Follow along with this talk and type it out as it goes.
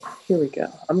here we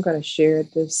go. I'm going to share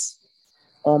this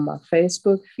on my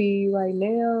Facebook feed right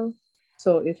now.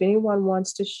 So if anyone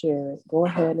wants to share it, go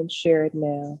ahead and share it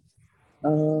now.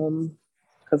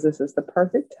 Because this is the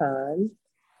perfect time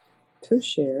to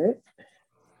share it.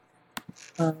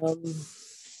 I'm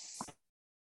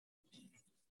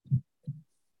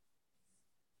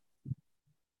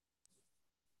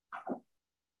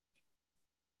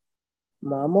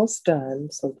almost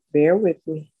done, so bear with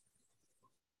me.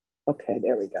 Okay,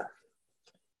 there we go.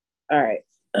 All right.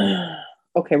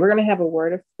 Okay, we're going to have a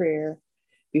word of prayer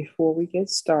before we get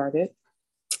started.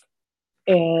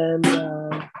 And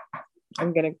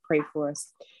I'm going to pray for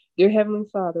us. Dear Heavenly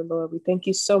Father, Lord, we thank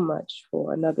you so much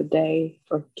for another day,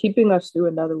 for keeping us through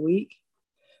another week.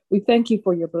 We thank you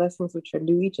for your blessings, which are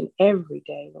new each and every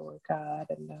day, Lord God.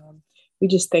 And we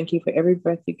just thank you for every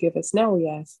breath you give us. Now we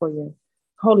ask for your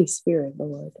Holy Spirit,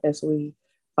 Lord, as we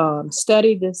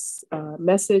study this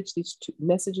message, these two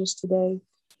messages today.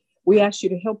 We ask you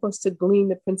to help us to glean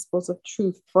the principles of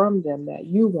truth from them that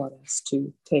you want us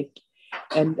to take,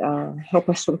 and help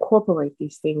us to incorporate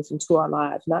these things into our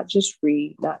lives, not just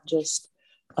read, not just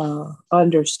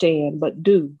understand, but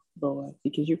do, Lord,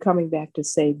 because you're coming back to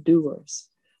save doers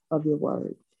of your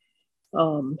word.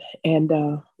 And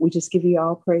we just give you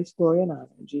all praise, glory, and honor.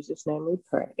 In Jesus' name we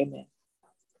pray. Amen.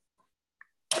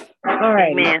 All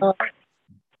right.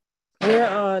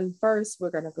 We're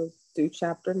going to go through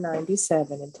chapter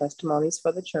 97 in Testimonies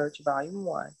for the Church, volume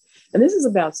 1. And this is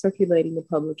about circulating the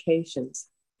publications.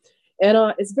 And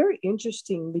it's very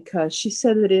interesting because she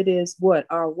said that it is right.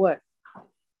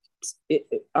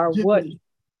 It's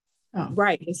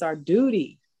our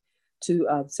duty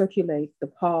to circulate the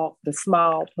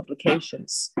small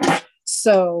publications.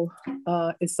 So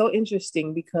it's so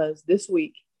interesting because this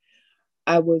week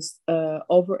I was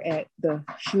over at the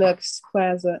Schnucks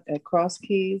Plaza at Cross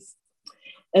Keys,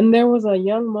 and there was a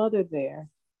young mother there.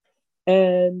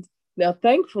 And now,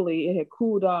 thankfully, it had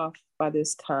cooled off by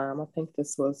this time. I think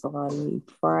this was on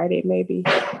Friday, maybe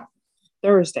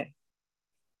Thursday.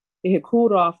 It had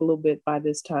cooled off a little bit by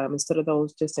this time instead of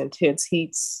those just intense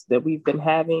heats that we've been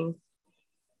having.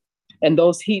 And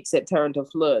those heats had turned to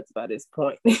floods by this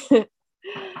point.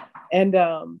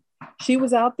 And she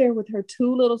was out there with her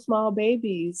two little small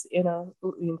babies in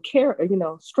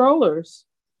strollers.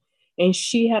 And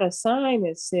she had a sign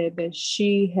that said that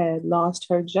she had lost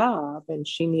her job and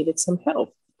she needed some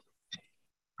help.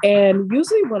 And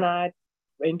usually when I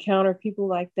encounter people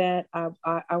like that, I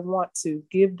want to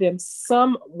give them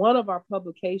one of our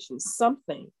publications,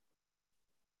 something,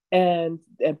 and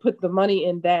put the money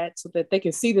in that so that they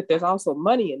can see that there's also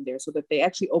money in there, so that they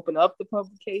actually open up the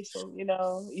publication,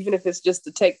 even if it's just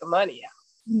to take the money out.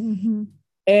 Mm-hmm.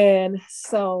 And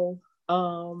so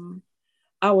I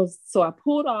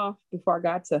pulled off before I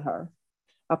got to her.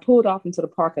 I pulled off into the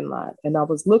parking lot, and I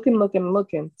was looking,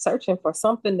 searching for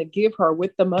something to give her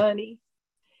with the money.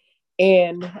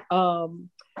 And I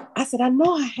said, I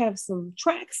know I have some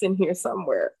tracts in here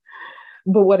somewhere.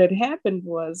 But what had happened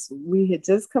was we had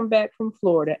just come back from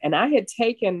Florida, and I had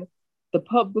taken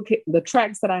the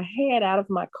tracts that I had out of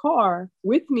my car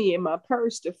with me in my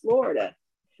purse to Florida,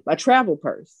 my travel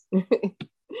purse,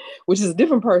 which is a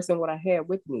different purse than what I had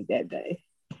with me that day.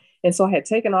 And so I had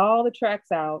taken all the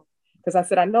tracts out because I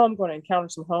said, I know I'm going to encounter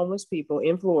some homeless people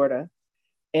in Florida,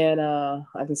 and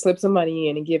I can slip some money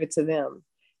in and give it to them.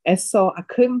 And so I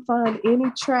couldn't find any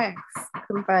tracts. I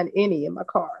couldn't find any in my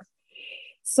car.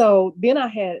 So then I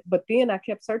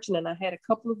kept searching, and I had a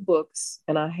couple of books,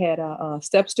 and I had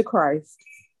Steps to Christ.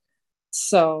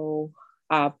 So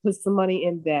I put some money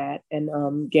in that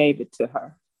and gave it to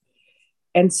her.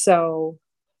 And so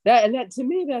that to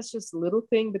me, that's just a little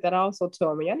thing, but that also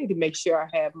told me I need to make sure I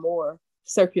have more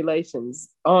circulations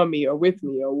on me or with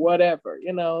me or whatever,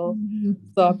 Mm-hmm.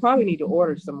 So I probably need to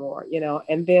order some more,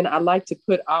 and then I like to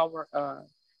put our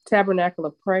Tabernacle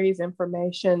of Praise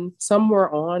information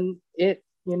somewhere on it,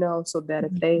 so that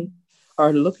if they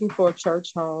are looking for a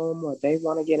church home or they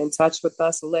want to get in touch with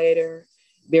us later,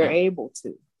 they're able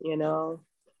to,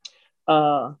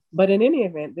 but in any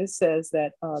event, this says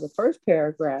that the first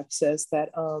paragraph says that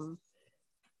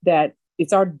that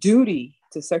it's our duty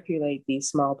to circulate these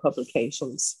small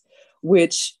publications,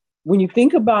 which when you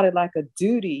think about it like a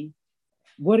duty,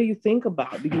 what do you think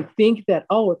about? Do you think that,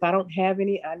 if I don't have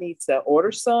any, I need to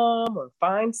order some or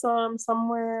find some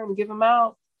somewhere and give them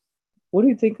out? What do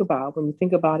you think about when you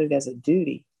think about it as a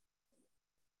duty?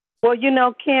 Well,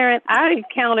 Karen, I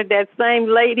encountered that same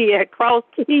lady at Cross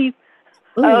Keys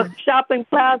shopping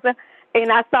plaza, and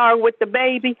I saw her with the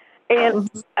baby. And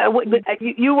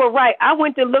you were right. I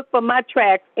went to look for my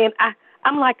tracts, and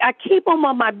I'm like, I keep them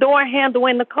on my door handle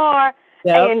in the car.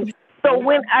 Yep. And So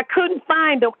when I couldn't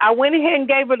find them, I went ahead and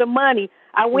gave her the money.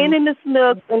 I went in the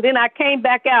Snooks, and then I came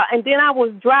back out, and then I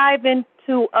was driving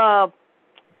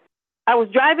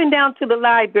down to the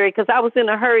library because I was in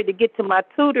a hurry to get to my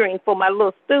tutoring for my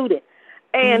little student.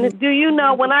 And do you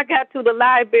know, when I got to the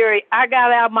library, I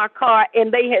got out of my car,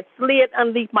 and they had slid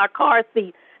underneath my car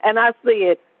seat. And I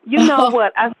said, you know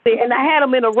what? I said, and I had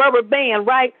them in a rubber band,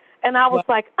 right? And I was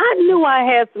like, I knew I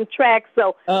had some tracks.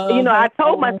 So, I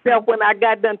told myself when I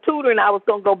got done tutoring, I was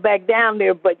going to go back down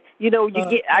there. But,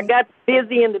 I got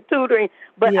busy in the tutoring.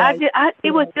 But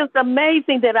it was just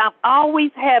amazing that I always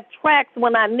have tracks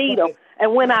when I need them.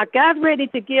 And when I got ready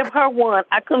to give her one,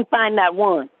 I couldn't find that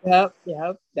one. Yep.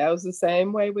 That was the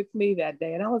same way with me that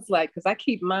day. And I was like, because I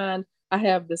keep mine, I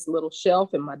have this little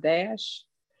shelf in my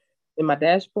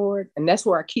dashboard, and that's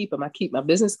where I keep them. I keep my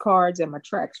business cards and my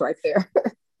tracks right there.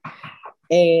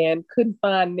 And couldn't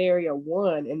find nary a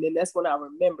one. And then that's when I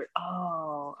remembered,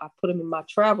 I put them in my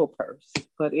travel purse.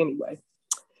 But anyway.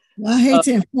 Well, I hate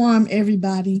to inform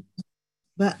everybody,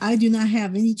 but I do not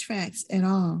have any tracks at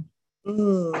all.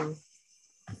 They're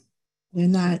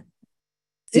not.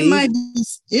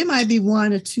 It might be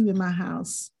one or two in my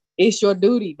house. It's your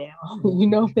duty now. You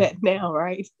know that now,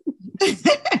 right?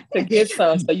 To get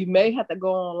some. So you may have to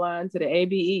go online to the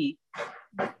ABE.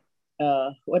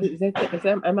 What is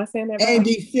that? Am I saying that right?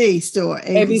 ABC store.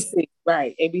 ABC,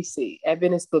 right? ABC,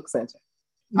 Adventist Book Center.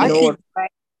 And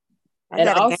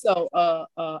also,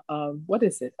 what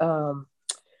is it?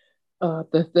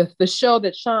 The show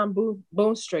that Sean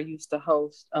Boonstra used to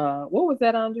host. What was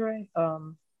that, Andre?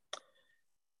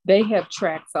 They have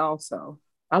tracks also.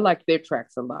 I like their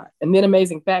tracks a lot. And then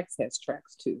Amazing Facts has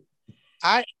tracks too.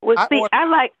 I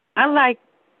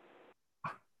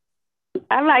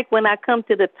like when I come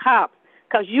to the top,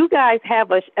 because you guys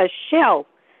have a shelf,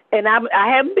 and I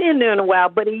haven't been there in a while,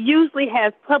 but it usually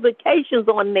has publications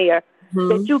on there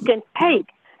that you can take.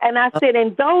 And I said,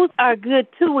 and those are good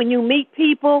too when you meet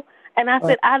people. And I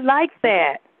said, I like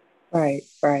that. Right.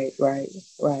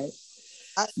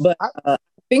 But I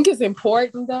think it's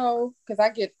important though, because I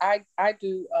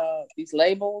do these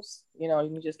labels. You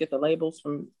can just get the labels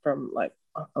from like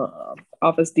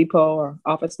Office Depot or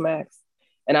Office Max.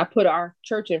 And I put our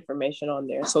church information on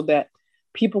there so that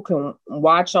people can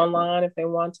watch online if they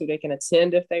want to. They can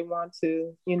attend if they want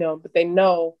to, but they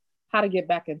know how to get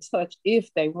back in touch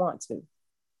if they want to,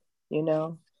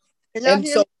 And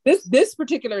so this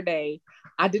particular day,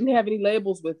 I didn't have any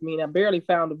labels with me and I barely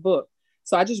found a book.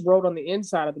 So I just wrote on the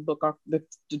inside of the book the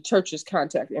church's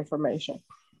contact information.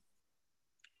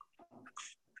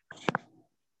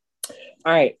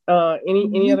 All right.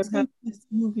 Any other comments?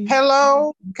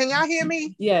 Hello, can y'all hear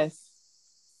me? Yes.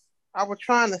 I was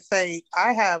trying to say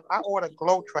I ordered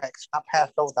glow tracks. I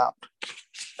passed those out.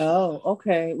 Oh,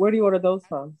 okay. Where do you order those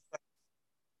from?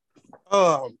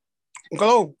 Glow.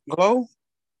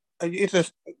 It's a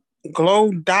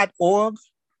glow.org.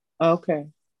 Okay.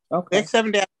 They're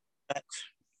 7 days.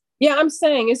 Yeah, I'm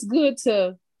saying it's good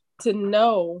to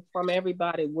know from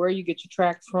everybody where you get your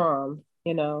tracks from,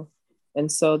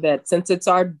 And so that since it's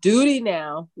our duty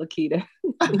now, Lakita,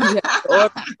 you have to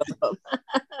order them.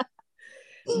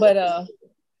 But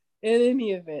in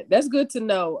any event, that's good to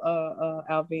know,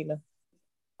 Alvina.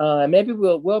 Maybe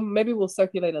we'll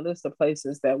circulate a list of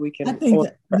places that we can. I think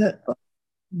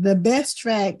the best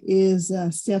track is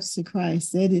Steps to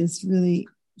Christ. That is really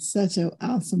such an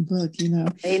awesome book.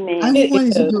 Amen.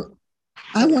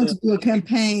 I want to do a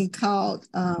campaign called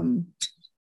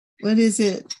what is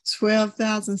it?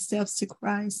 12,000 Steps to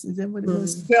Christ. Is that what it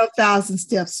was? 12,000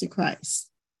 Steps to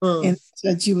Christ. And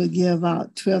that you would give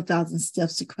out 12,000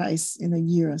 steps to Christ in a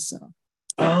year or so.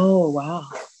 Oh, wow.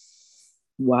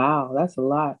 Wow, that's a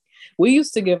lot. We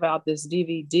used to give out this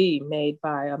DVD made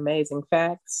by Amazing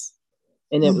Facts,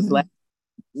 and it was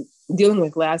dealing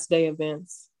with last day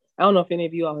events. I don't know if any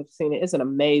of you all have seen it. It's an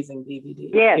amazing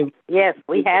DVD. Yes,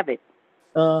 we have it.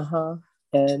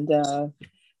 And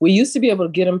we used to be able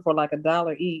to get them for like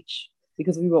 $1 each,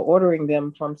 because we were ordering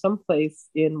them from someplace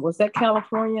was that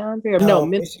California, Andre? No,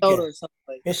 Minnesota or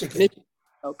someplace. Michigan.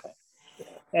 Okay. Yeah.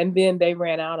 And then they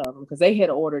ran out of them because they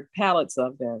had ordered pallets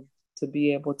of them to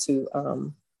be able to,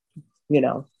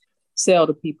 sell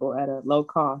to people at a low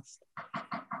cost.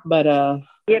 But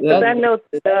because I know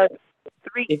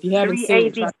if you haven't seen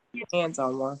it, try to get your hands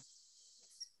on one.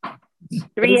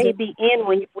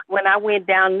 3ABN. When I went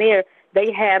down there,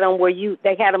 they had them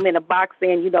they had them in a box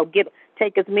and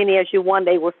take as many as you want.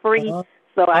 They were free.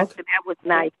 So I said that was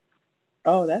nice.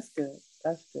 Oh, that's good.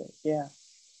 Yeah.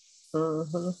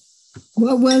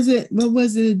 What was it? What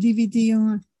was the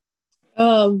DVD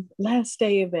on? Last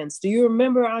day events. Do you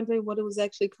remember, Andre, what it was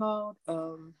actually called?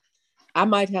 I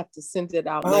might have to send it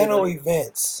out Final later.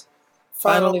 events.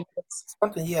 Final events.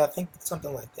 Something, yeah, I think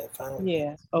something like that. Final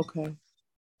yeah, events.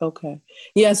 Okay.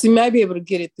 Yes, you might be able to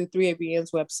get it through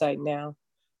 3ABN's website now.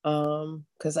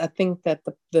 Because I think that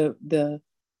the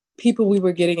people we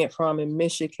were getting it from in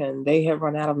Michigan, they have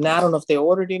run out of. Now I don't know if they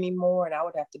ordered anymore, and I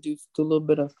would have to do a little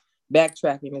bit of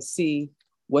backtracking to see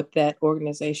what that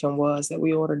organization was that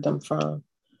we ordered them from.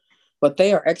 But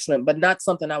they are excellent, but not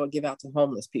something I would give out to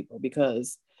homeless people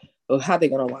because how they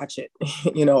going to watch it,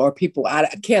 or people. I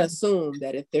can't assume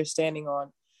that if they're standing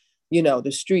on,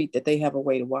 the street that they have a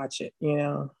way to watch it,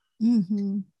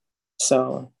 Mm-hmm.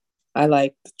 So I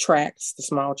like the tracks, the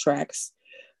small tracks,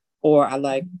 or I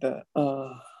like the,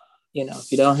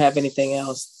 if you don't have anything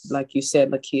else, like you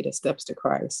said, Lakita, Steps to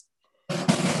Christ,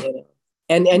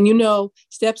 And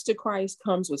Steps to Christ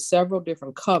comes with several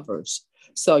different covers.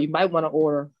 So you might want to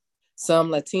order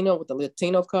some Latino with the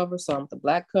Latino cover, some with the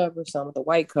Black cover, some with the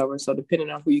white cover. So depending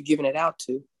on who you're giving it out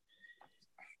to,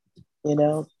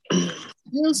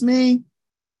 Excuse me.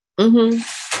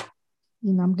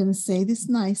 Mm-hmm. I'm going to say this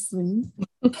nicely,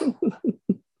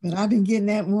 but I've been getting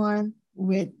that one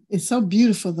it's so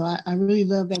beautiful though. I really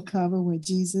love that cover where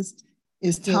Jesus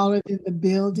is taller than the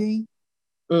building.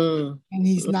 And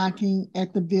he's knocking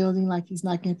at the building like he's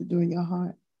knocking at the door of your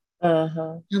heart.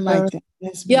 Uh-huh. I like that.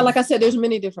 That's like I said, there's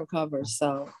many different covers.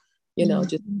 So,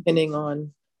 just depending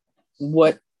on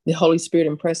what the Holy Spirit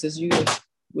impresses you,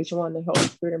 which one the Holy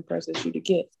Spirit impresses you to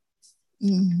get.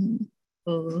 Mm-hmm.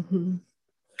 Mm-hmm.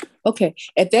 Okay.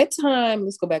 At that time,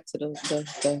 let's go back to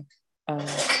the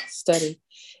study.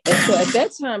 And so at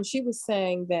that time, she was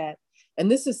saying that,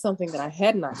 and this is something that I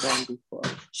had not done before.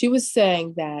 She was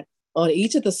saying that on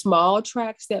each of the small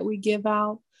tracts that we give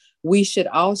out, we should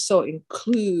also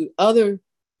include other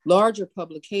larger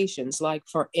publications, like,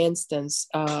 for instance,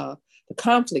 the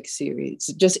conflict series,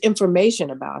 just information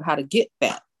about how to get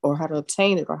that or how to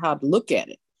obtain it or how to look at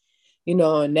it.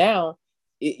 And now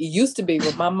it used to be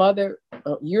with my mother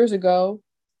years ago,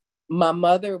 my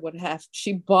mother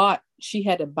she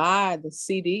had to buy the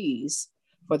CDs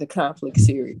for the conflict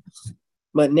series.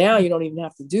 But now you don't even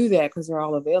have to do that because they're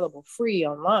all available free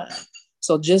online.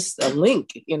 So just a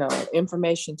link,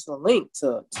 information to a link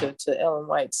to Ellen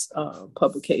White's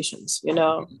publications,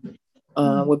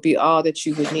 would be all that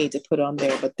you would need to put on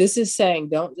there. But this is saying,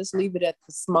 don't just leave it at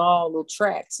the small little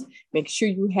tracks. Make sure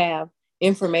you have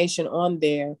information on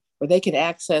there where they can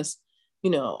access,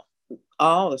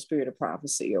 all the Spirit of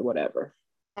Prophecy or whatever.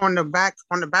 On the back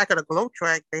of the Glow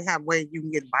Track, they have where you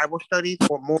can get Bible studies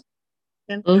or more.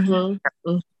 Mm-hmm.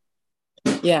 Mm-hmm.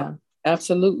 Yeah,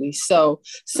 absolutely. So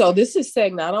this is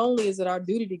saying not only is it our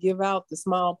duty to give out the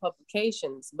small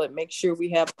publications, but make sure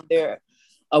we have there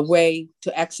a way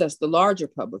to access the larger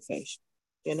publication.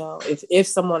 If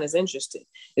someone is interested,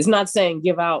 it's not saying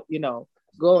give out,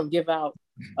 go and give out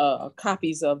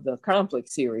copies of the conflict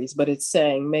series, but it's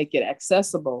saying make it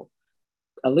accessible,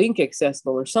 a link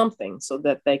accessible or something, so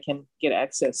that they can get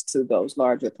access to those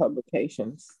larger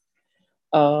publications.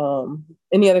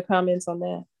 Any other comments on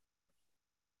that?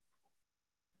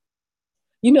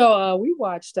 We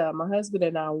watched, my husband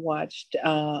and I watched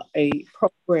a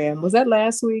program. Was that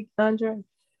last week, Andre?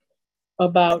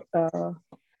 About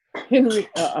Miller,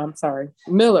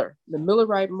 the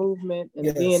Millerite movement, and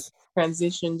then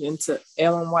transitioned into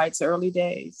Ellen White's early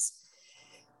days.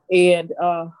 And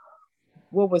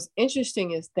what was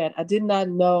interesting is that I did not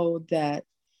know that,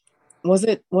 was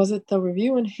it the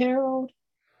Review and Herald,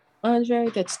 Andre,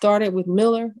 that started with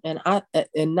Miller and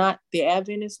not the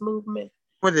Adventist movement?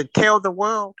 Was it Tell the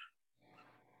World?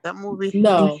 That movie?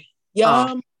 No.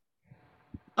 Yeah.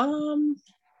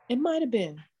 It might have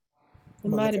been.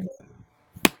 But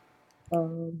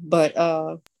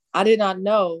I did not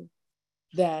know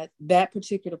that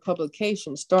particular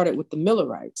publication started with the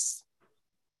Millerites.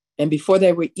 And before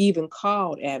they were even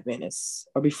called Adventists,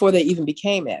 or before they even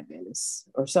became Adventists,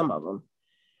 or some of them.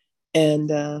 And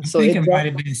so it might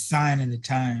have been Sign of the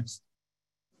Times.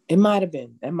 It might have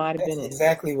been. That might have been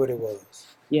exactly what it was.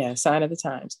 Yeah, Sign of the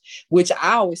Times, which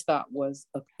I always thought was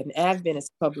an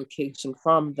Adventist publication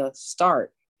from the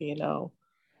start,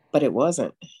 but it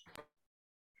wasn't.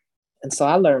 And so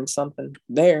I learned something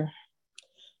there.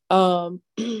 And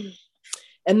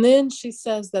then she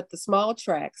says that the small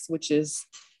tracts, which is,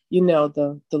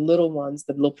 the little ones,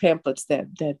 the little pamphlets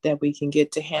that we can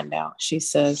get to hand out, she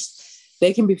says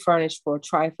they can be furnished for a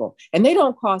trifle, and they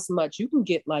don't cost much. You can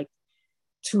get like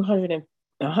 100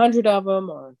 of them,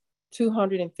 or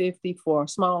 250 for a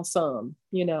small sum,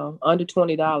 under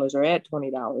 $20 or at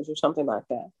 $20 or something like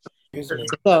that. So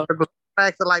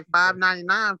back to like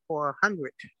 $5.99 for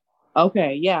 100.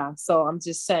 Okay, yeah. So I'm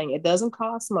just saying it doesn't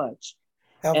cost much,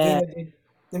 Alvina,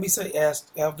 let me say,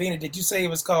 ask Alvina, did you say it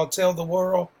was called Tell the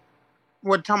World?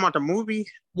 What, talking about the movie?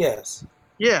 Yes.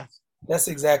 Yeah. That's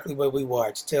exactly what we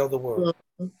watched, Tell the World.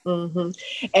 Mm-hmm.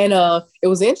 And it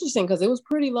was interesting because it was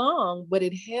pretty long, but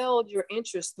it held your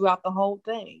interest throughout the whole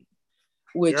thing,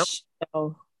 which,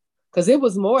 because it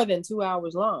was more than 2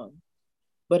 hours long,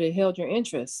 but it held your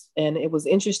interest. And it was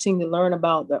interesting to learn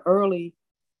about the early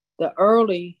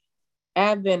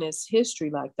Adventist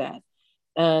history like that.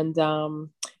 And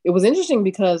it was interesting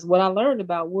because what I learned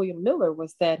about William Miller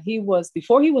was that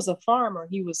before he was a farmer,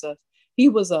 he was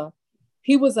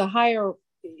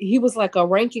like a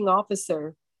ranking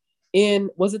officer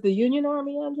was it the Union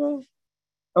Army, Andrew?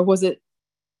 Or was it, I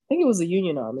think it was the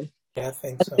Union Army. Yeah, I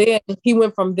think so. Then he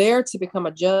went from there to become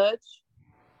a judge,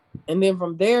 and then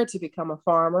from there to become a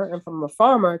farmer, and from a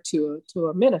farmer to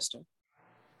a minister,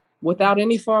 without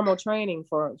any formal training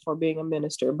for being a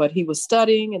minister. But he was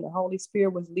studying, and the Holy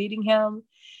Spirit was leading him.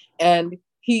 And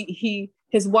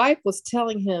his wife was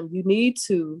telling him, "You need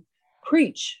to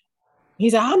preach." He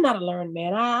said, "I'm not a learned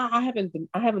man. I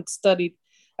haven't studied.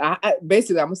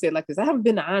 Basically, I'm gonna say it like this: I haven't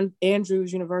been to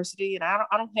Andrews University, and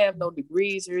I don't have no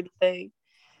degrees or anything."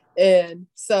 And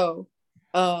so,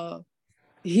 so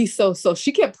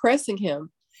she kept pressing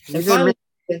him, and finally,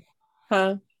 you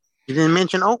didn't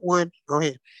mention Oakwood. Go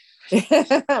ahead.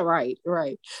 Right.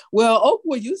 Well,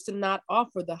 Oakwood used to not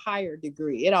offer the higher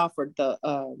degree; it offered the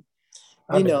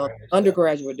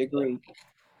undergraduate degree.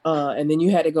 And then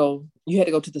you had to go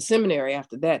to the seminary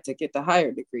after that to get the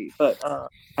higher degree. But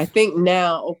I think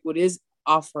now Oakwood is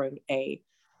offering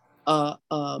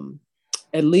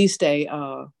at least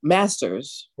a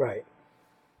master's. Right.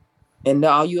 And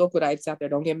all you Oakwoodites out there,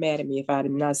 don't get mad at me if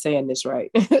I'm not saying this right.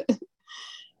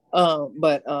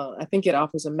 But I think it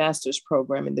offers a master's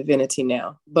program in divinity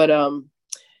now. But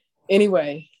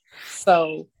anyway,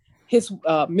 so his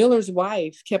Miller's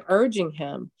wife kept urging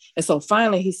him. And so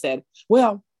finally he said,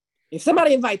 "Well, if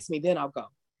somebody invites me, then I'll go."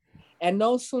 And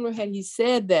no sooner had he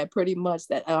said that, pretty much,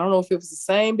 that I don't know if it was the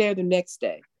same day or the next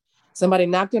day, somebody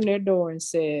knocked on their door and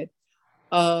said,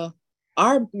 "Our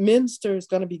minister is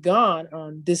going to be gone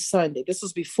on this Sunday." This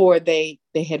was before they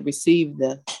had received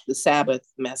the Sabbath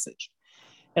message.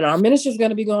 "And our minister is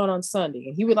going to be gone on Sunday,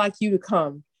 and he would like you to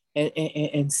come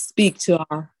and speak to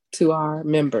our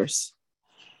members."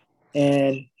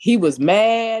 And he was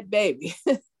mad, baby.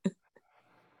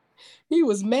 He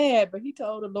was mad, but he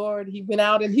told the Lord, he went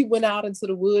out into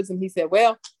the woods, and he said,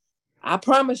 "Well, I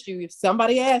promised you, if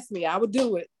somebody asked me, I would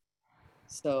do it."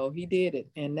 So he did it.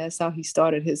 And that's how he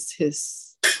started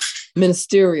his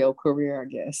ministerial career, I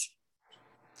guess.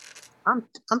 I'm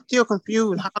still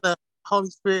confused how the Holy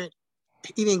Spirit,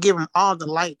 he didn't give him all the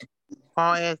light as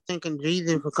far as thinking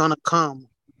Jesus was gonna come.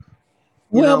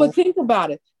 But think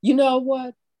about it. You know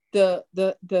what?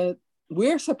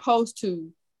 We're supposed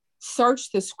to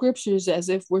search the scriptures as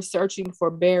if we're searching for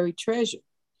buried treasure.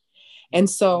 And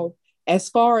so as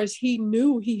far as he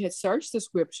knew, he had searched the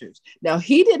scriptures. Now,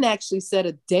 he didn't actually set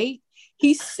a date.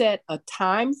 He set a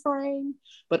time frame,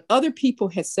 but other people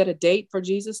had set a date for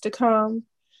Jesus to come,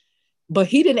 but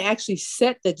he didn't actually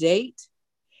set the date.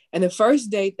 And the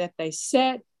first date that they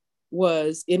set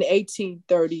was in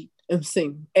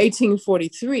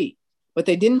 1843, but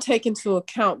they didn't take into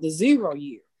account the 0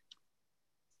 year.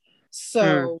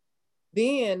 So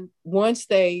then once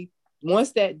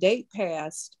that date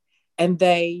passed and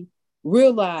they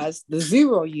realized the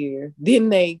 0 year, then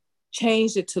they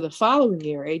changed it to the following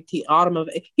year, autumn of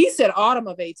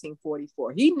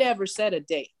 1844. He never set a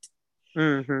date.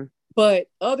 Mm-hmm. But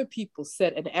other people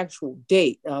set an actual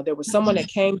date. There was someone that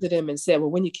came to them and said,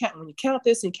 "Well, when you count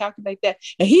this and calculate that,"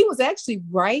 and he was actually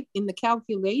right in the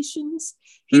calculations.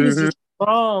 He was just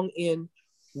wrong in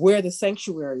where the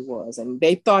sanctuary was, and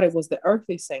they thought it was the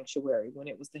earthly sanctuary when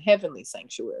it was the heavenly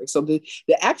sanctuary. So the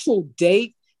actual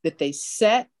date that they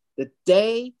set, the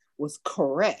day, was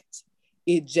correct.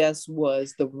 It just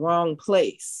was the wrong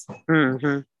place.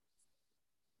 Mm-hmm.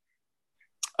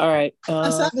 All right.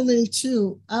 I believe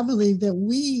too. I believe that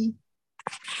we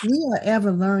are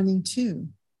ever learning too.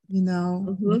 We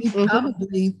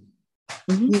probably,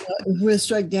 if we're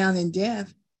struck down in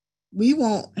death, we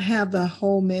won't have the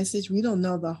whole message. We don't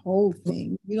know the whole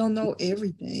thing. We don't know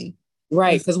everything.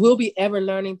 Right, because we'll be ever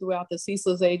learning throughout the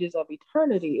ceaseless ages of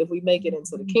eternity if we make it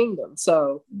into the kingdom.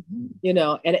 So, and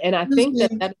I think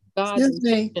that God's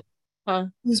intention. Huh?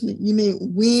 Excuse me. You mean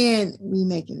when we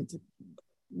make it into?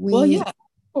 Well, yeah, of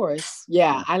course.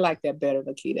 Yeah, I like that better,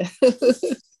 Lakita.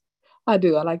 I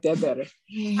do. I like that better.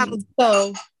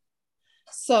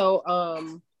 So,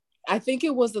 I think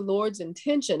it was the Lord's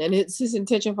intention, and it's His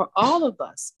intention for all of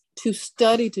us to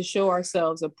study to show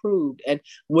ourselves approved. And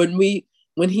when we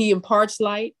when he imparts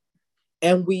light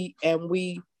and we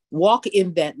walk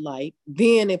in that light,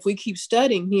 then if we keep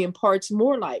studying, he imparts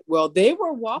more light. Well, they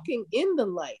were walking in the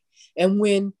light. And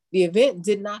when the event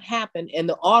did not happen and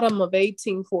the autumn of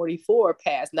 1844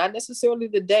 passed, not necessarily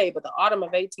the day, but the autumn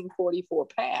of 1844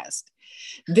 passed,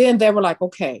 then they were like,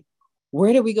 okay,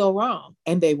 where did we go wrong?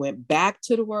 And they went back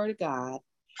to the word of God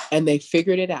and they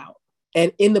figured it out.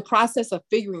 And in the process of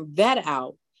figuring that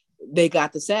out, they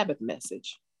got the Sabbath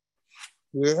message.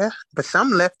 Yeah, but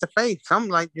some left the faith. Some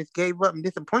like just gave up in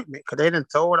disappointment because they done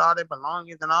sold all their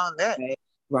belongings and all that.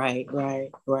 Right.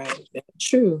 That's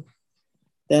true.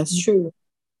 That's true.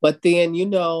 But then,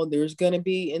 there's going to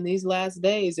be, in these last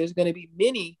days, there's going to be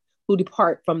many who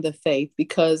depart from the faith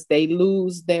because they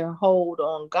lose their hold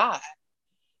on God.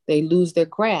 They lose their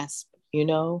grasp,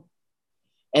 and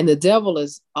the devil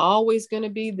is always going to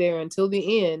be there until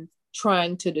the end,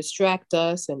 trying to distract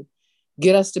us and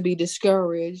get us to be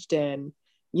discouraged and,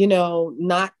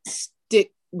 not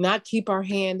keep our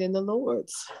hand in the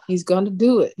Lord's. He's going to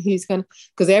do it. He's going to,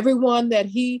 because everyone that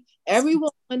he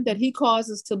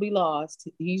causes to be lost,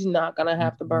 he's not going to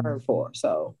have to burn for.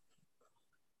 So,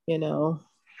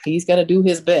 he's going to do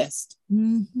his best.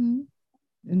 Mm-hmm.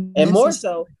 And more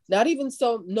so, not even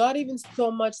so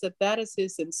much that is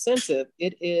his incentive.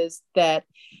 It is that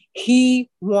he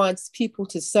wants people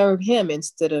to serve him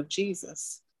instead of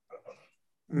Jesus.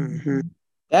 Mm-hmm.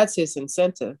 That's his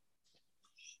incentive.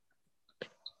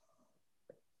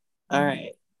 All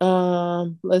right.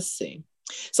 Let's see.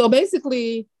 So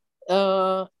basically,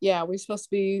 we're supposed to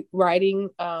be writing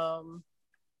or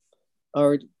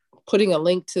putting a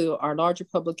link to our larger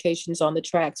publications on the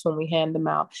tracts when we hand them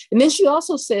out. And then she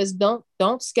also says, don't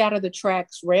scatter the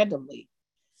tracts randomly,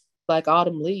 like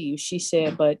autumn leaves. She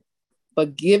said, but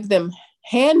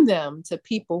hand them to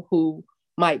people who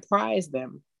might prize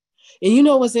them. And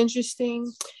what's interesting?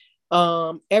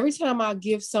 Every time I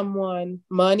give someone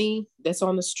money that's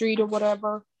on the street or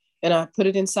whatever, and I put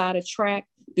it inside a tract,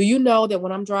 do you know that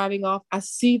when I'm driving off, I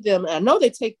see them, and I know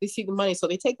they see the money, so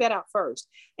they take that out first.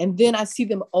 And then I see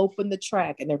them open the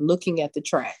tract and they're looking at the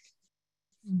tract.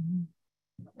 Mm-hmm.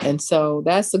 And so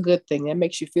that's a good thing. That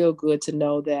makes you feel good to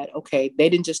know that, okay, they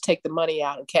didn't just take the money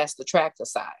out and cast the tract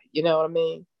aside. You know what I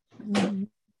mean? Mm-hmm.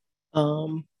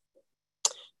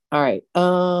 All right.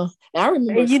 I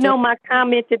remember. My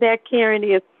comment to that, Karen,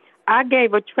 is I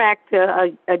gave a tract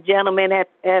to a gentleman at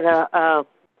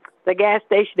the gas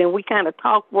station, and we kind of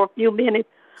talked for a few minutes.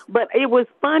 But it was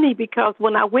funny because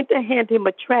when I went to hand him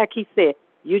a tract, he said,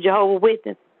 "You Jehovah's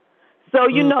Witness." So,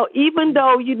 even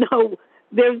though,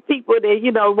 there's people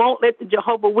that, won't let the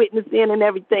Jehovah's Witness in and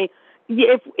everything,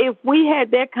 if we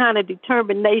had that kind of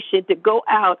determination to go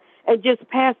out and just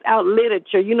pass out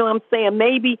literature, what I'm saying?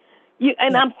 Maybe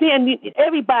I'm saying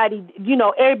everybody,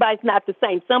 everybody's not the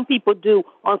same. Some people do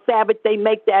on Sabbath. They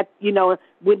make that,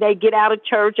 when they get out of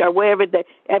church or wherever,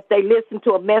 if they listen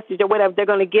to a message or whatever, they're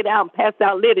going to get out and pass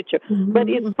out literature. Mm-hmm. But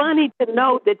it's funny to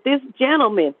know that this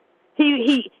gentleman,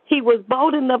 he was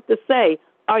bold enough to say,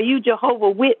 "Are you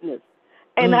Jehovah's Witness?"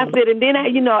 And I said, and then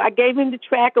I gave him the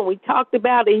track and we talked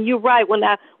about it. And you're right. When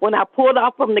I pulled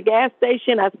off from the gas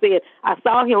station, I said I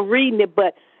saw him reading it.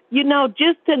 But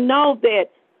just to know that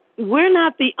we're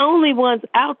not the only ones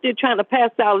out there trying to pass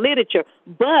out literature,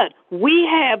 but we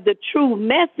have the true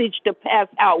message to pass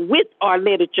out with our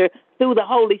literature through the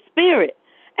Holy Spirit.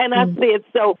 And I said,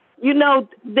 so, there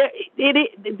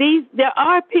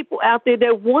are people out there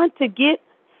that want to get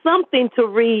something to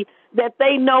read that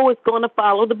they know is going to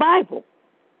follow the Bible.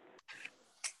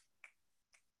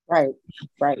 Right.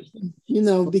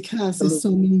 Because there's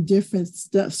so many different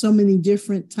stuff, so many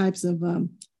different types of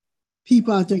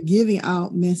people out there giving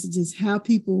out messages.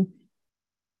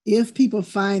 If people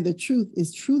find the truth,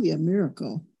 is truly a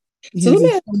miracle. So let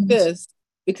me ask you this,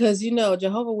 because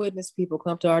Jehovah's Witness people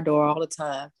come to our door all the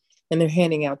time and they're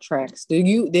handing out tracts.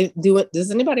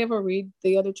 Does anybody ever read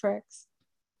the other tracts?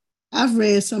 I've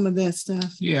read some of that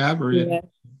stuff. Yeah, I've read. Yeah.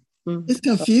 Mm-hmm. It's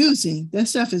confusing. That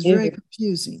stuff is very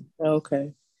confusing.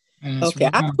 Okay.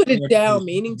 I put it down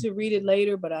meaning to read it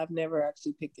later, but I've never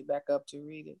actually picked it back up to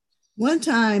read it. One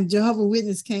time, Jehovah's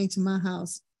Witness came to my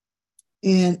house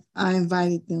and I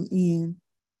invited them in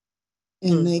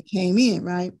and they came in,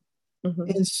 right? Mm-hmm.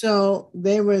 And so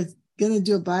they were going to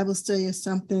do a Bible study or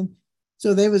something.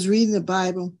 So they was reading the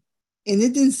Bible and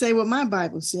it didn't say what my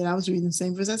Bible said. I was reading the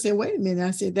same verse. I said, wait a minute. I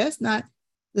said, that's not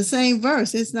the same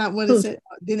verse. It's not what it said.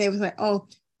 Then they was like, oh,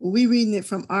 well, we reading it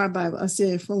from our Bible. I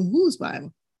said, from whose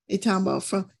Bible? They talking about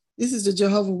this is the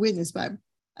Jehovah's Witness Bible.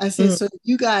 I said, so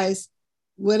you guys,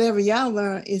 whatever y'all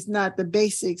learn is not the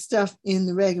basic stuff in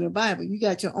the regular Bible. You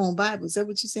got your own Bible. Is that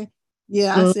what you're saying?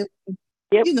 Yeah. I said,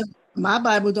 my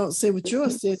Bible don't say what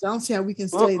yours says. I don't see how we can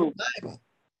study the Bible.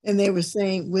 And they were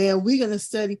saying, well, we're going to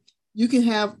study. You can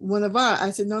have one of our.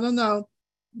 I said, no.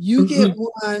 You get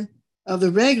one of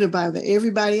the regular Bible that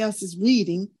everybody else is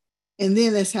reading, and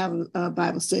then let's have a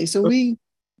Bible study. So we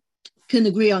couldn't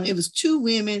agree on it. It was 2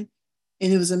 women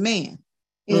and it was a man.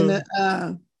 And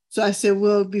so I said,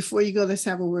 well, before you go, let's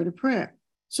have a word of prayer.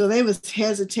 So they was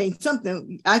hesitating.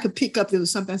 Something I could pick up. There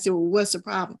was something. I said, well, what's the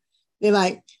problem? They're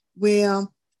like,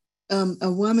 well,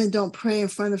 a woman don't pray in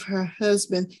front of her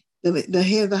husband. The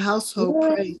head of the household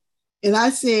prays. And I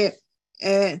said,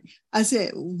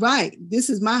 right, this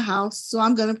is my house, so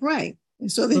I'm going to pray.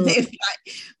 And so then they're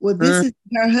like, well, this is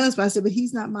her husband. I said, but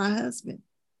he's not my husband.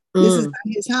 This is not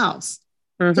his house.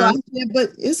 So I said,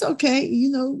 but it's okay.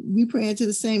 We pray into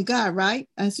the same God, right?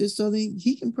 I said, so then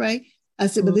he can pray. I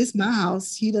said, but this is my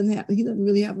house. He doesn't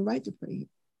really have a right to pray.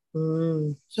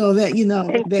 So that,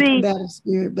 that combative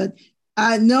spirit. But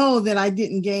I know that I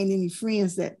didn't gain any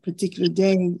friends that particular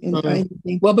day or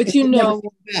anything. Well, but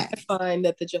I find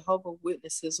that the Jehovah's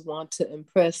Witnesses want to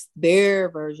impress their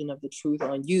version of the truth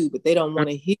on you, but they don't want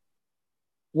to hear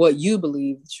what you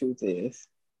believe the truth is.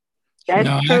 That's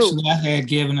true. Actually, I had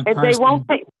given a person. They won't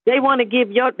take. They want to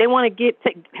give your. They want to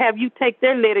have you take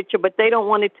their literature, but they don't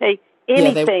want to take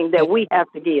anything that we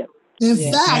have to give.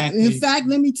 In fact,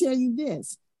 let me tell you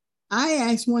this. I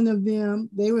asked one of them.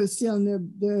 They were selling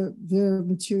their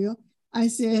material. I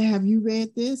said, "Have you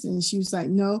read this?" And she was like,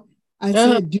 "No." I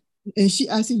said,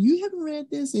 I said, "You haven't read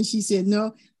this?" And she said,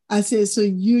 "No." I said, "So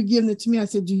you're giving it to me?" I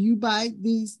said, "Do you buy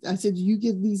these?" I said, "Do you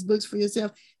get these books for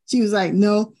yourself?" She was like,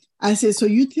 "No." I said, "So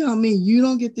you tell me you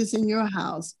don't get this in your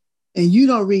house and you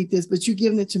don't read this, but you're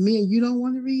giving it to me and you don't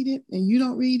want to read it and you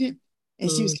don't read it?"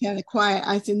 And she was kind of quiet.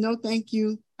 I said, "No, thank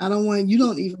you. I don't want, you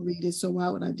don't even read it. So why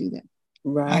would I do that?"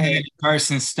 Right. I had a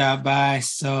person stop by,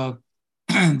 so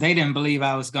they didn't believe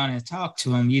I was going to talk to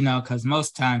them, because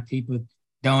most time people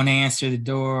don't answer the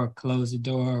door or close the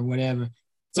door or whatever.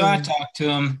 So I talked to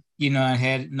them, I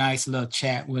had a nice little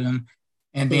chat with them.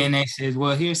 And then they said,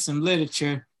 well, here's some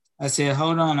literature. I said,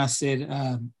 hold on. I said,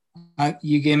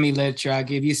 you give me literature, I'll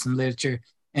give you some literature.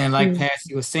 And like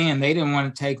Patsy was saying, they didn't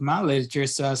want to take my literature.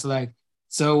 So I was like,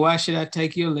 so why should I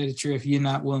take your literature if you're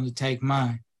not willing to take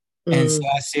mine? And so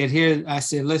I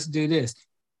said, let's do this.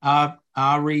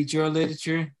 I'll read your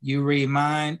literature, you read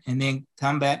mine, and then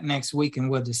come back next week and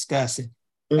we'll discuss it.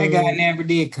 That guy never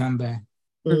did come back.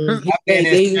 I've been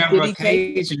at several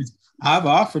occasions. I've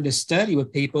offered to study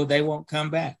with people, they won't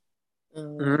come back.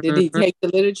 Did he take the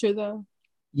literature though?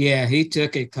 Yeah, he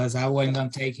took it because I wasn't going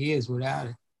to take his without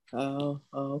it. Oh,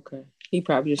 okay. He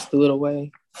probably just threw it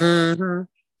away.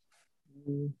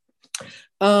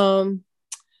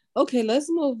 Okay, let's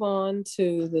move on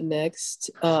to the next.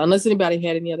 Unless anybody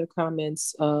had any other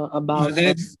comments about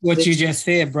what you just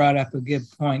said brought up a good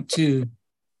point too.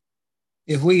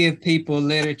 If we give people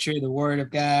literature, the Word of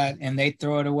God, and they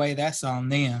throw it away, that's on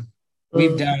them.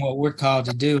 We've done what we're called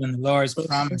to do, and the Lord's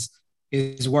promise,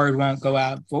 His Word won't go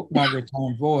out, won't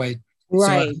return void.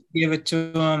 Right. So if you give it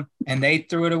to them and they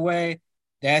threw it away,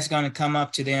 that's going to come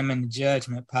up to them in the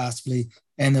judgment possibly.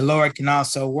 And the Lord can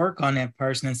also work on that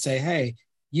person and say, hey,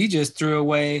 you just threw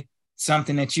away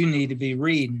something that you need to be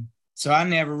reading. So I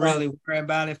never really worry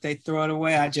about if they throw it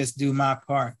away. I just do my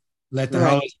part. Let the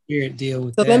Holy Spirit deal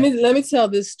with that. So let me tell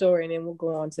this story and then we'll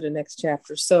go on to the next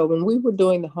chapter. So when we were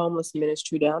doing the homeless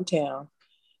ministry downtown,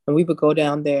 and we would go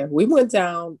down there, we went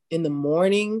down in the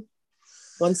morning,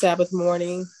 one Sabbath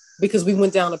morning, because we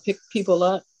went down to pick people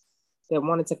up that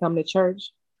wanted to come to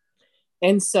church.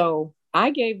 And so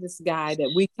I gave this guy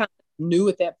that we kind of knew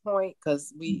at that point,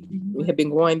 because we had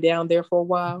been going down there for a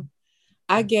while.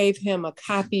 I gave him a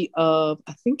copy of,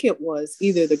 I think it was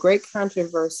either The Great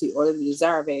Controversy or The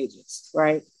Desire of Ages,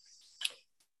 right?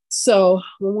 So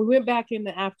when we went back in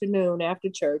the afternoon after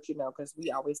church, because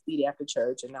we always eat after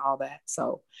church and all that.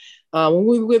 So when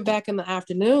we went back in the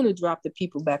afternoon to drop the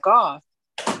people back off,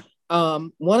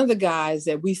 one of the guys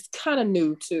that we kind of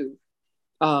knew too,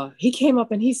 he came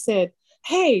up and he said,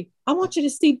 hey, I want you to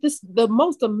see the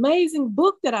most amazing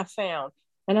book that I found.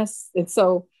 And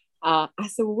so I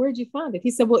said, well, where'd you find it?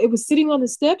 He said, well, it was sitting on the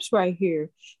steps right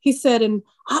here. He said, and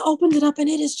I opened it up and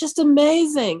it is just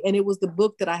amazing. And it was the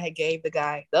book that I had gave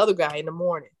the other guy in the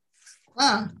morning.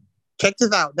 Wow. Check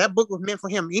this out. That book was meant for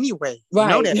him anyway.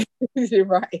 Right. You know that.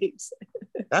 Right.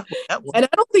 That was. And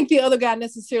I don't think the other guy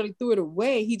necessarily threw it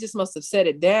away. He just must have set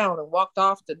it down and walked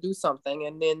off to do something.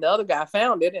 And then the other guy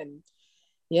found it. And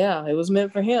yeah, it was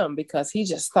meant for him because he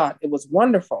just thought it was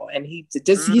wonderful. And he said,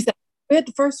 I read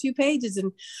the first few pages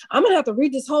and I'm going to have to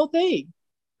read this whole thing.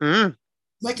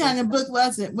 What kind of book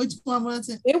was it? Which one was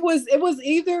it? It was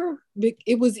either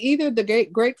the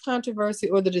Great Controversy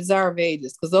or the Desire of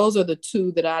Ages, because those are the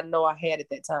two that I know I had at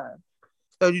that time.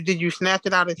 So did you snatch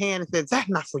it out of his hand and said, "That's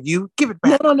not for you. Give it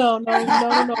back"? No.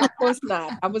 Of course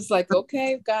not. I was like,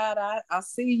 okay, God, I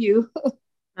see you.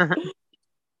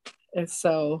 And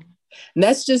so, and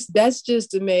that's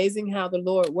just amazing how the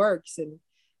Lord works. And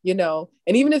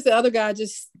and even if the other guy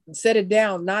just set it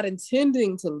down, not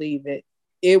intending to leave it,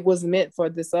 it was meant for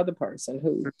this other person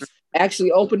who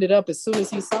actually opened it up as soon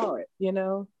as he saw it.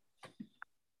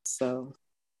 So,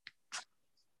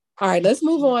 all right, let's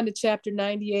move on to chapter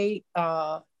 98,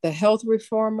 the health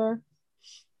reformer.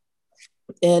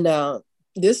 And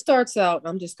this starts out,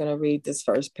 I'm just going to read this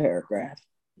first paragraph.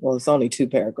 Well, it's only 2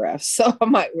 paragraphs, so I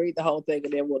might read the whole thing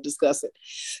and then we'll discuss it.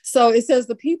 So it says,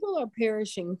 the people are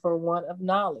perishing for want of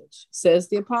knowledge, says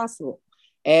the apostle.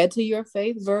 Add to your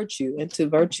faith virtue, and to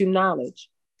virtue knowledge.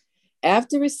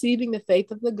 After receiving the faith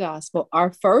of the gospel,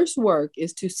 our first work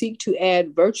is to seek to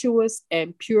add virtuous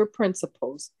and pure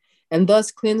principles, and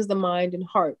thus cleanse the mind and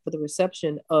heart for the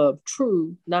reception of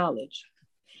true knowledge.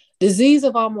 Disease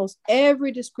of almost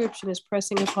every description is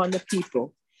pressing upon the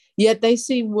people, yet they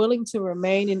seem willing to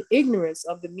remain in ignorance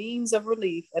of the means of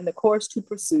relief and the course to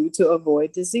pursue to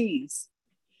avoid disease.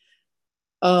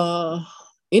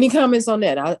 Any comments on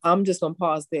that? I'm just going to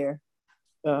pause there,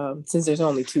 since there's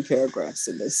only 2 paragraphs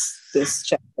in this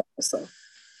chapter. So,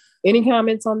 any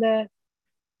comments on that?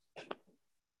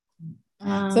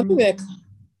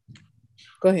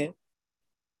 Go ahead.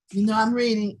 I'm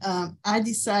reading. I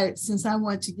decided, since I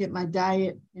want to get my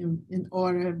diet in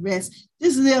order, rest,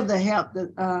 just live the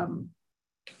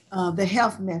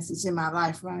health message in my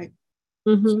life, right?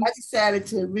 Mm-hmm. So I decided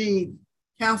to read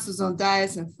Counsels on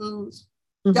Diets and Foods.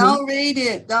 Mm-hmm. Don't read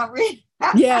it.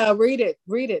 Yeah, read it,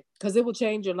 because it will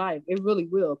change your life. It really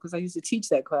will, because I used to teach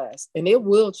that class, and it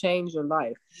will change your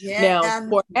life. Yeah. Now,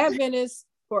 for Adventists,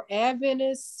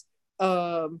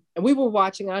 and we were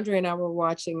watching, Andre and I were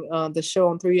watching the show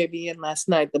on 3ABN last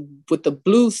night, with the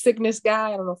blue sickness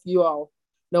guy. I don't know if you all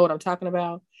know what I'm talking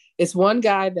about. It's one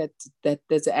guy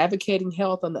that's advocating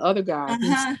health, and the other guy,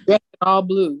 he's dressed in all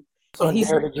blue. So he's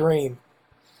Dare to Dream.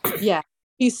 Yeah.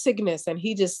 He's sickness, and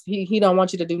he don't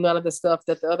want you to do none of the stuff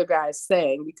that the other guy is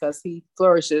saying, because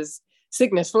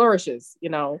sickness flourishes,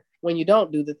 when you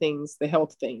don't do the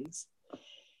health things.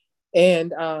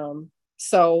 And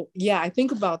so, yeah, I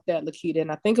think about that, Lakita,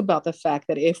 and I think about the fact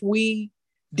that if we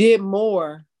did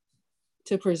more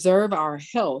to preserve our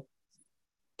health,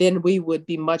 then we would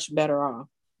be much better off.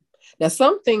 Now,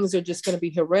 some things are just going to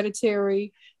be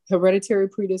hereditary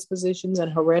predispositions,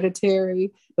 and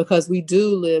hereditary because we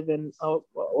do live in a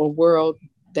world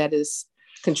that is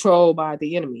controlled by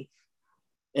the enemy.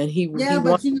 And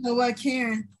but you know what,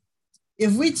 Karen?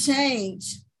 If we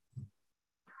change,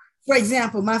 for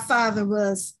example, my father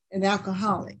was an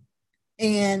alcoholic,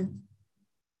 and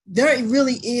there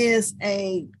really is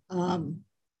a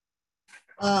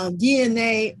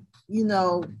DNA,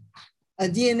 a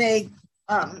DNA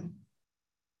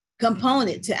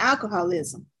component to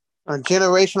alcoholism. A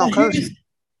generational curse.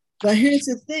 But here's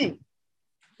the thing: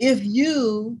 if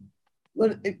you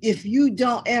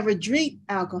don't ever drink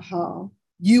alcohol,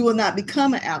 you will not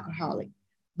become an alcoholic.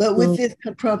 But with this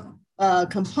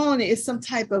component, it's some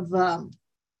type of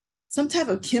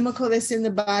chemical that's in the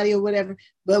body or whatever.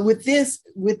 But with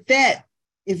that,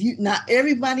 not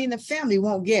everybody in the family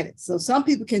won't get it. So some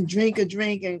people can drink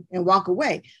and walk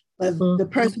away, but the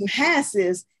person who has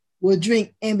this will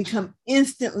drink and become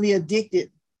instantly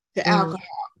addicted to alcohol,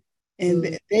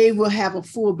 and they will have a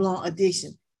full-blown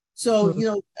addiction. So,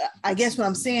 I guess what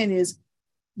I'm saying is,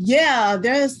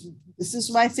 this is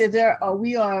why I said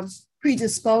we are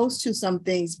predisposed to some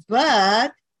things,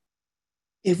 but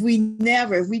if we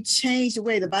change the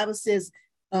way the Bible says,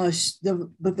 but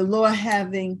the Lord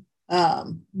having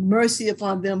mercy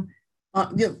upon them,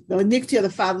 the iniquity of the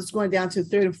fathers going down to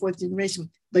the 3rd and 4th generation,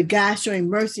 but God showing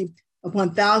mercy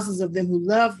upon thousands of them who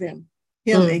love him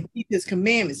and keep his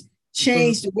commandments.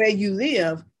 Change the way you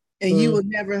live, and you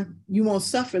won't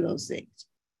suffer those things.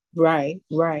 Right.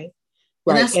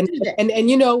 And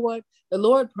you know what? The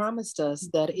Lord promised us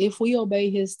that if we obey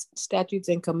his statutes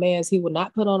and commands, he will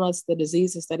not put on us the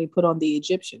diseases that he put on the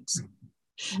Egyptians.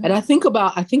 Mm-hmm. And I think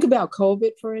about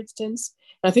COVID, for instance,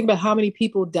 and I think about how many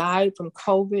people died from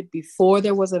COVID before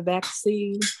there was a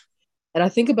vaccine. And I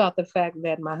think about the fact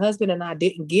that my husband and I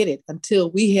didn't get it until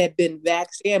we had been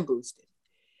vaxxed and boosted.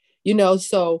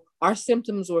 So our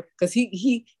symptoms were, because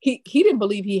he didn't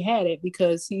believe he had it,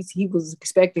 because he was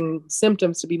expecting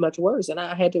symptoms to be much worse. And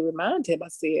I had to remind him, I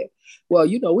said, well,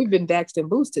 we've been vaxxed and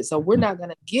boosted, so we're not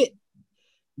going to get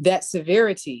that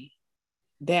severity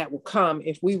that will come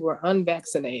if we were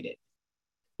unvaccinated,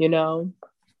 you know?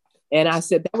 And I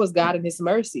said, that was God in his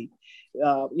mercy,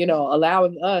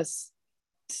 allowing us,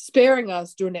 sparing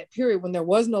us during that period when there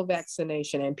was no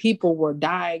vaccination and people were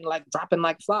dying, like dropping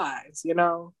like flies,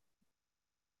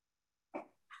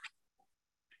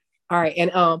 All right.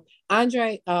 And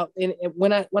Andre, and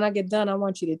when I get done, I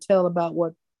want you to tell about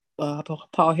what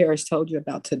Paul Harris told you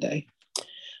about today.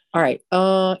 All right.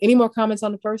 Any more comments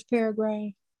on the first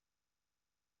paragraph?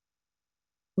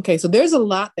 Okay, so there's a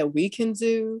lot that we can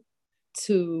do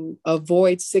to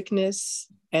avoid sickness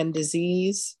and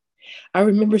disease. I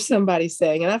remember somebody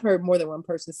saying, and I've heard more than one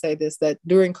person say this, that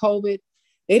during COVID,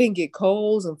 they didn't get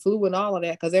colds and flu and all of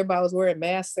that because everybody was wearing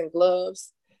masks and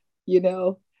gloves,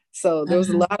 So there was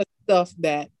a lot of stuff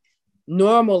that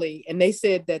normally, and they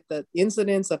said that the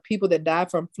incidence of people that died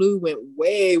from flu went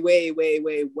way, way, way,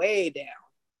 way, way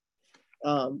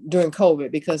down during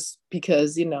COVID because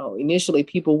initially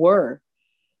people were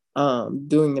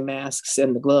doing the masks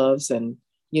and the gloves and,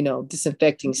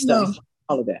 disinfecting stuff,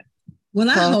 all of that.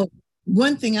 Well,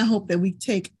 one thing I hope that we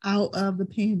take out of the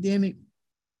pandemic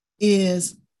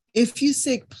is if you're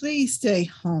sick, please stay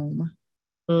home.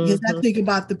 Because I think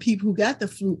about the people who got the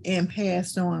flu and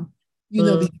passed on,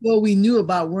 before we knew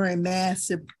about wearing masks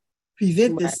to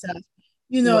prevent this stuff.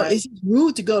 It's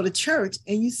rude to go to church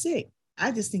and you're sick.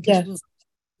 I just think it's rude.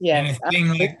 Yeah. And it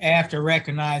seemed like after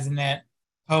recognizing that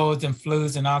colds and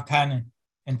flus and all kind of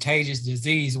contagious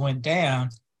disease went down,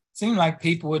 seemed like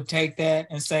people would take that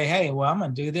and say, hey, well, I'm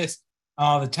going to do this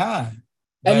all the time.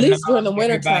 At least during the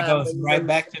winter time. Everybody goes right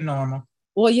back to normal.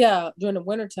 Well, yeah, during the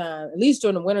wintertime, at least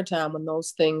during the wintertime when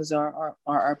those things are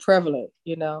prevalent,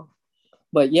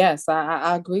 But yes,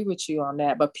 I agree with you on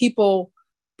that. But people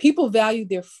value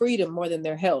their freedom more than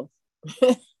their health,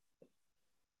 and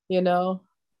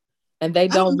they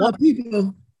don't want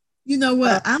people. You know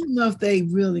what? I don't know if they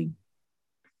really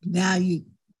value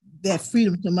that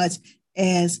freedom so much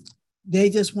as they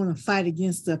just want to fight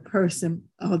against the person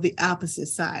or the opposite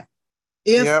side.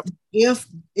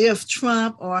 If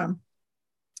Trump or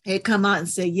had come out and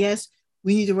say, yes,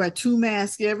 we need to wear 2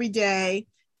 masks every day.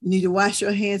 You need to wash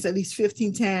your hands at least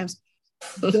 15 times.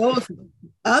 Those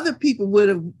other people would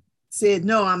have said,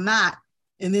 no, I'm not.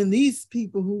 And then these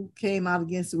people who came out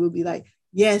against it will be like,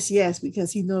 yes,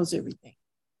 because he knows everything.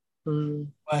 Well,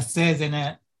 it says in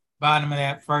that bottom of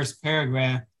that first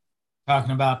paragraph,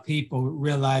 talking about people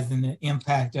realizing the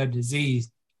impact of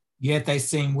disease, yet they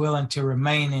seem willing to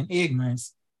remain in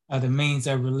ignorance of the means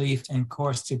of relief and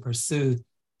course to pursue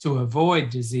to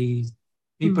avoid disease.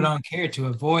 People don't care to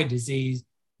avoid disease,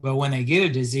 but when they get a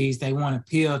disease, they want a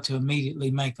pill to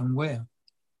immediately make them well.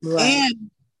 Right.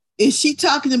 And is she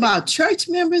talking about church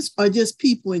members or just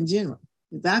people in general?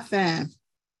 Because I find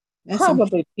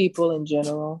probably people in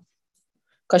general,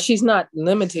 because she's not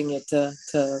limiting it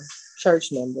to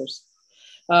church members.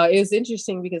 It was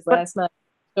interesting because last night,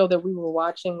 the show that we were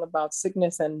watching about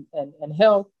sickness and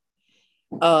health,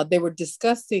 they were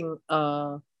discussing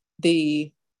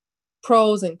the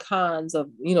pros and cons of,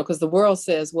 because the world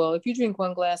says, well, if you drink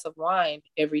 1 glass of wine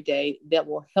every day, that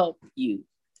will help you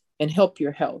and help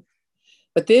your health.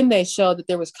 But then they showed that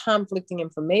there was conflicting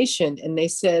information, and they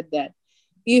said that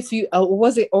if you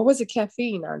was it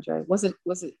caffeine, Andre? Was it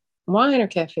wine or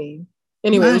caffeine?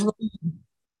 Anyway,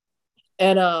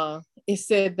 and it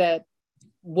said that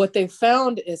what they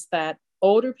found is that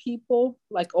older people,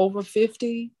 like over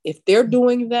 50, if they're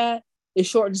doing that, it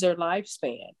shortens their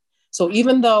lifespan. So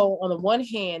even though on the one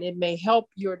hand, it may help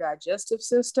your digestive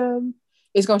system,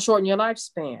 it's going to shorten your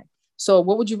lifespan. So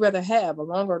what would you rather have, a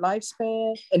longer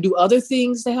lifespan and do other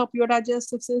things to help your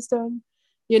digestive system?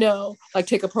 Like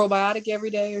take a probiotic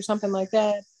every day or something like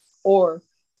that, or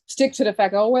stick to the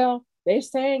fact, oh, well, they're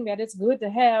saying that it's good to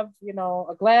have,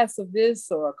 a glass of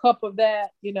this or a cup of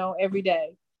that, every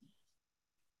day.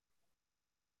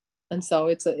 And so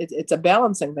it's a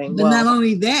balancing thing. But not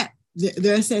only that,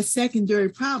 there's that secondary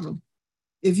problem.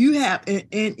 If you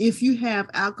have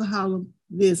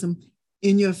alcoholism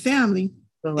in your family,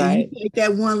 right, and you take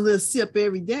that one little sip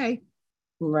every day,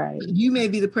 right, you may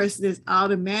be the person that's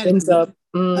automatically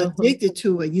addicted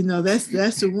to it.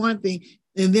 That's the one thing.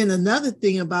 And then another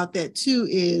thing about that too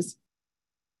is,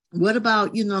 what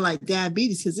about like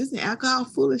diabetes? Because isn't alcohol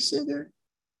full of sugar?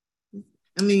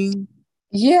 I mean,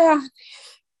 yeah,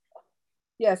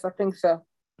 yes, I think so.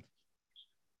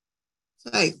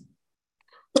 Like,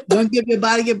 don't give your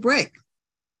body a break.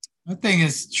 I think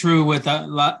it's true with a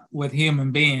lot with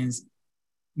human beings.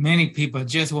 Many people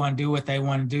just want to do what they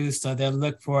want to do, so they'll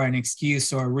look for an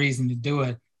excuse or a reason to do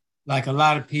it. Like a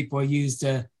lot of people use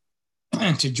to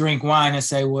drink wine and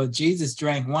say, well, Jesus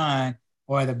drank wine,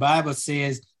 or the Bible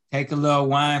says take a little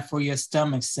wine for your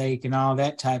stomach's sake and all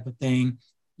that type of thing,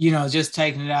 you know, just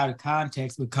taking it out of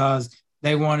context because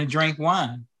they want to drink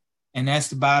wine. And that's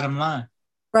the bottom line.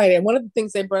 Right. And one of the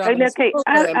things they brought up in this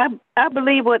program, I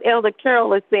believe what Elder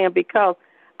Carol is saying, because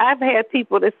I've had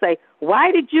people that say,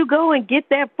 why did you go and get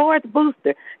that fourth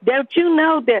booster? Don't you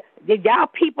know that y'all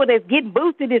people that's getting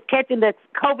boosted is catching the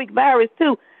COVID virus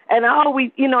too? And I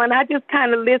always, you know, and I just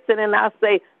kind of listen and I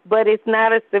say, but it's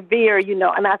not as severe, you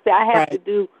know, and I say I have to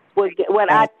do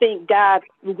what I think God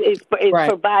is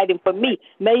providing for me.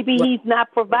 Maybe He's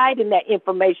not providing that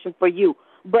information for you.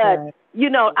 But, you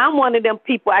know, I'm one of them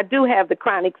people. I do have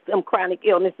some chronic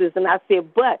illnesses. And I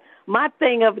said, but my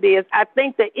thing of it is, I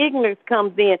think the ignorance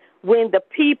comes in when the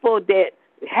people that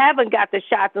haven't got the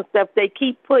shots and stuff, they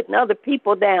keep putting other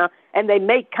people down and they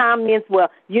make comments, well,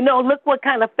 you know, look what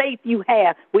kind of faith you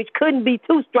have, which couldn't be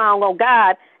too strong on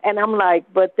God. And I'm like,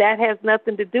 but that has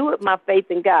nothing to do with my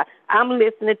faith in God. I'm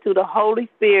listening to the Holy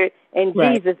Spirit and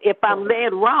Jesus. If I'm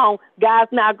led wrong,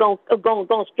 God's not going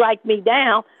to strike me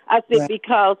down. I said,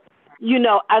 because, you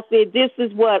know, I said, this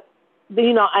is what,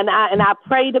 you know, and I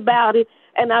prayed about it.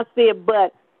 And I said,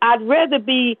 but I'd rather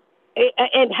be,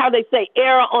 and how they say,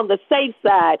 err on the safe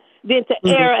side than to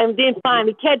err and then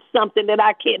finally catch something that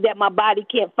that my body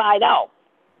can't fight off.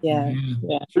 Yeah.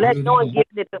 Let go and give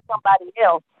it to somebody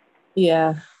else.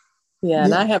 Yeah.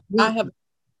 And I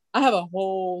have a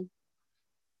whole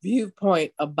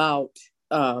viewpoint about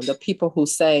the people who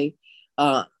say,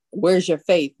 where's your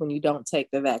faith when you don't take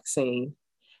the vaccine?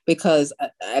 Because,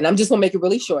 and I'm just gonna make it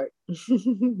really short,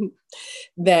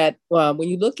 that when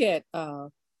you look at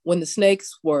when the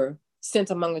snakes were sent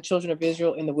among the children of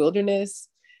Israel in the wilderness,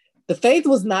 the faith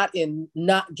was not in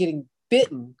not getting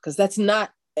bitten, because that's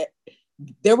not,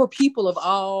 there were people of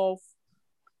all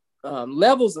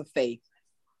levels of faith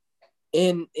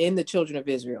in the children of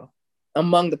Israel,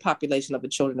 among the population of the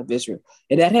children of Israel.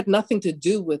 And that had nothing to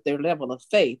do with their level of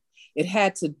faith. It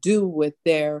had to do with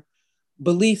their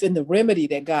belief in the remedy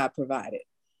that God provided.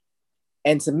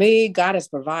 And to me, God has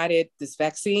provided this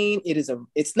vaccine.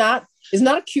 It's not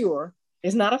a cure,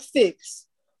 it's not a fix,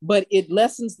 but it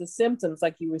lessens the symptoms,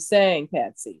 like you were saying,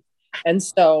 Patsy. And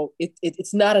so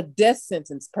it's not a death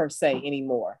sentence per se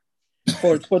anymore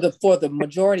for the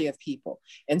majority of people.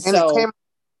 And so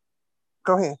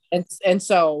go ahead. And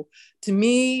so to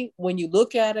me, when you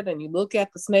look at it and you look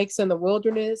at the snakes in the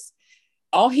wilderness,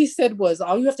 all he said was,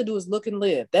 all you have to do is look and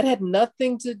live. That had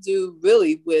nothing to do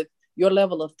really with your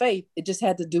level of faith. It just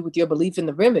had to do with your belief in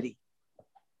the remedy.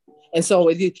 And so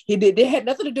it had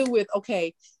nothing to do with,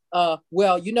 okay,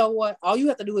 well, you know what? All you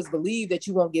have to do is believe that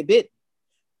you won't get bitten.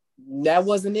 That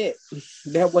wasn't it.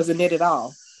 That wasn't it at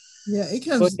all. Yeah, it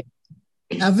comes.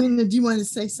 Alvina, do you want to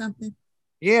say something?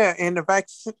 Yeah, and the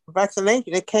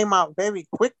vaccination, it came out very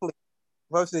quickly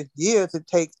versus years it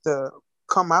takes to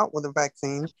come out with a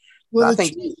vaccine. Well, so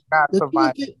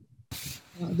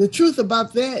the truth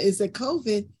about that is that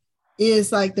COVID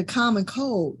is like the common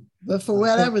cold, but for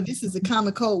whatever, this is a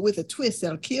common cold with a twist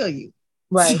that'll kill you.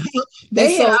 Right. So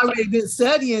they had already been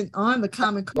studying on the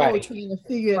common cold, trying to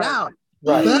figure it out.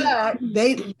 Right. But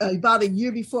they about a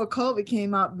year before COVID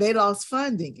came out, they lost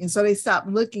funding, and so they stopped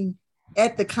looking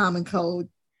at the common cold.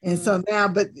 And so now,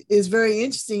 but it's very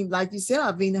interesting, like you said,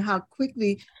 Alvina, how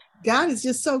quickly God is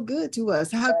just so good to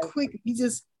us. How quick He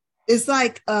just. It's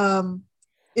like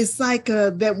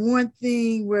that one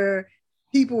thing where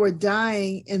people were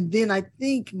dying, and then I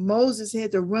think Moses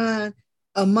had to run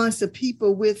amongst the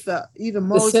people with either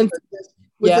Moses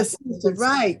with the census,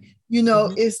 right? You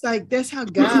know, it's like that's how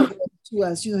God was to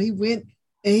us. You know, He went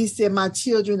and He said, "My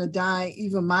children are dying,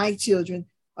 even my children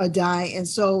are dying," and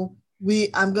so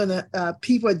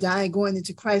people are dying going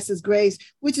into Christ's grace,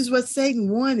 which is what Satan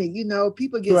wanted. You know,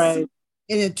 people get sick.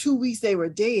 And in 2 weeks, they were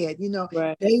dead. You know,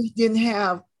 they didn't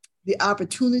have the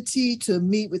opportunity to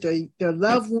meet with their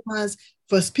loved ones,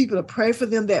 for people to pray for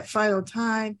them that final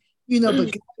time. You know,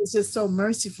 but God is just so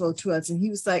merciful to us. And He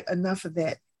was like, enough of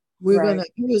that. He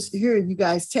was here, you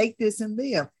guys take this and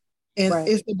live. And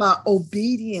it's about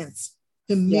obedience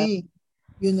to me,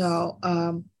 you know.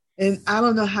 And I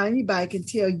don't know how anybody can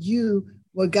tell you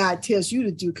what God tells you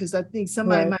to do, because I think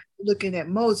somebody might be looking at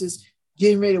Moses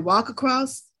getting ready to walk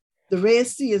across the Red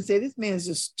Sea and say, this man is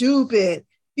just stupid.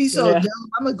 He's so dumb.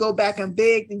 I'm going to go back and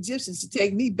beg the Egyptians to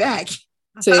take me back.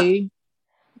 See?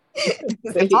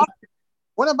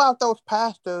 What about those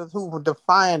pastors who were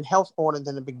defying health orders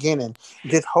in the beginning,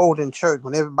 just holding church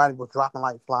when everybody was dropping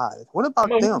like flies? What about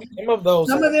them?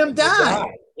 Some of them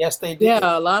died. Yes, they did.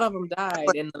 Yeah, a lot of them died.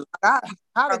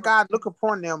 How did God look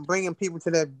upon them, bringing people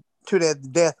to their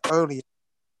death earlier?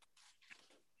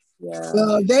 Yeah.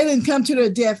 Well, they didn't come to their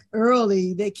death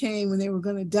early. They came when they were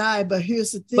going to die. But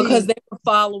here's the thing. Because they were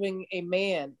following a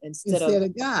man instead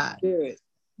of God. Spirit.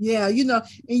 Yeah, and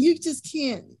you just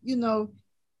can't,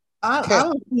 I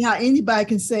don't see how anybody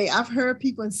can say, I've heard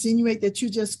people insinuate that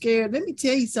you're just scared. Let me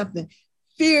tell you something.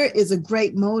 Fear is a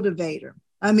great motivator.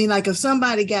 I mean, like if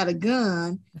somebody got a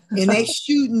gun and they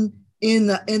shooting in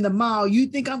the mall, you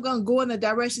think I'm going to go in the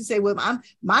direction and say, well,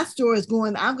 my store is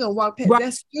going, I'm going to walk past. Right.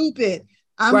 That's stupid.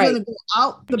 I'm going to go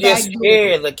out the back door.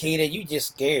 Scared, Lakita. You just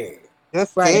scared.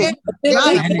 Just scared.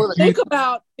 Think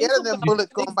about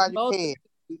bullets going by your head.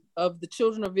 Of the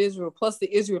children of Israel plus the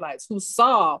Israelites who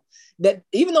saw that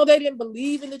even though they didn't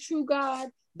believe in the true God,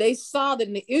 they saw that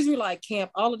in the Israelite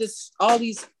camp, all these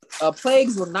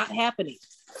plagues were not happening.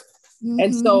 Mm-hmm.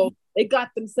 And so they got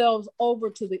themselves over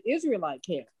to the Israelite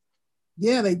camp.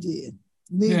 Yeah, they did.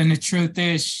 And the truth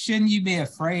is, shouldn't you be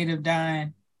afraid of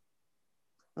dying?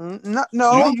 No,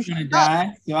 I'm going to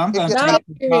die, so I'm going to take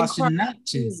the precaution not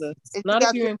to. Not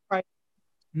if you're in Christ.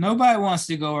 Nobody wants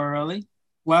to go early.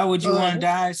 Why would you want to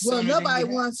die? Well, nobody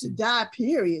wants to die,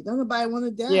 period. Don't nobody want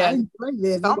to die. Yeah.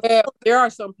 Well, there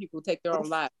are some people who take their own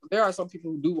lives. There are some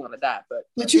people who do want to die,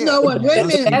 but you know what? Wait a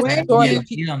minute.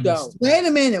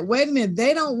 Wait a minute.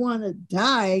 They don't want to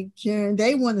die, Karen.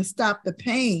 They want to stop the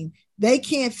pain. They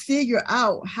can't figure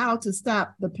out how to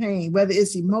stop the pain, whether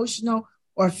it's emotional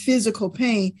or physical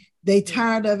pain. They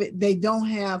tired of it. They don't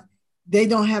have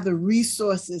the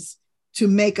resources to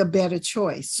make a better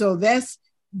choice. So that's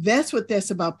what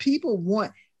that's about. People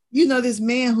want, this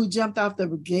man who jumped off the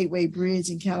Gateway Bridge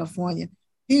in California,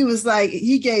 he was like,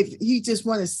 he just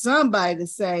wanted somebody to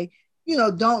say,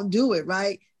 don't do it,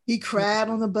 right? He cried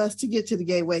on the bus to get to the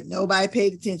Gateway. Nobody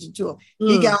paid attention to him.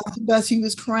 He got off the bus, he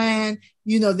was crying.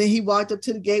 Then he walked up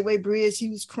to the Gateway Bridge, he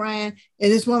was crying.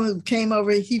 And this woman came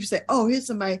over, he would say, oh, here's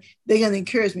somebody, they're going to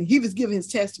encourage me. He was giving his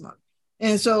testimony.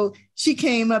 And so she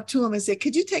came up to him and said,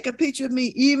 could you take a picture of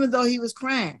me, even though he was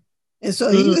crying? And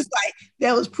so he was like,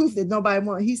 that was proof that nobody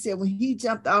wanted. He said when he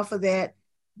jumped off of that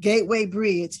Gateway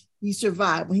Bridge, he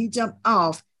survived. When he jumped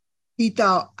off, he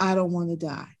thought, I don't want to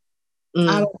die.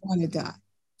 I don't want to die.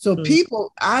 So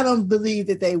people, I don't believe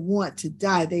that they want to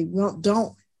die. They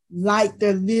don't like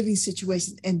their living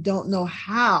situations and don't know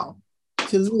how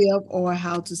to live or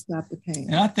how to stop the pain.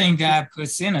 And I think God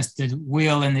puts in us the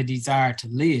will and the desire to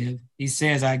live. He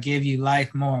says, I give you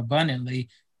life more abundantly.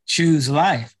 Choose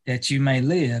life that you may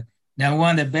live. Now,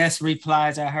 one of the best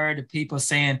replies I heard to people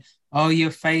saying, oh, your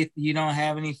faith, you don't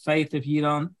have any faith if you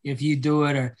do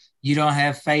it, or you don't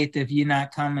have faith if you're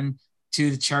not coming to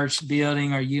the church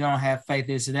building, or you don't have faith,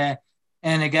 this or that.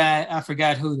 And the guy, I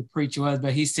forgot who the preacher was,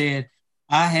 but he said,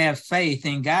 I have faith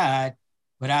in God,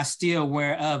 but I still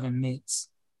wear oven mitts.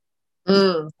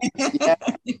 Yeah.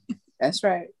 That's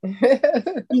right.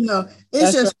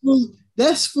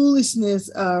 That's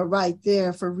foolishness right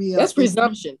there for real. That's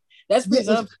presumption. That's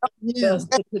presumption. Yeah.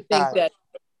 To think that.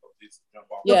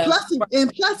 Yeah.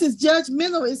 Plus it's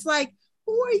judgmental. It's like,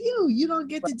 who are you? You don't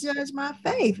get to judge my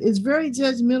faith. It's very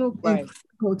judgmental and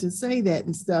critical to say that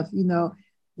and stuff,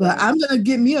 But I'm gonna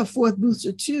get me a fourth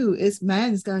booster too.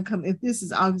 Mine is gonna come if this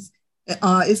is August.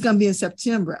 It's gonna be in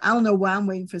September. I don't know why I'm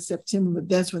waiting for September, but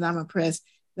that's when I'm impressed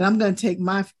that I'm gonna take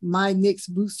my next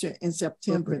booster in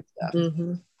September and stuff.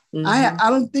 Mm-hmm. Mm-hmm. I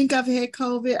don't think I've had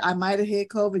COVID. I might have had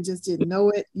COVID, just didn't know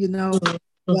it, Mm-hmm.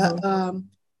 But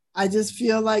I just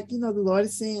feel like, the Lord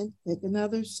is saying, take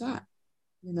another shot,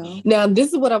 Now,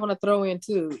 this is what I want to throw in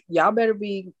too. Y'all better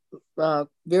be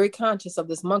very conscious of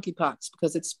this monkeypox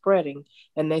because it's spreading.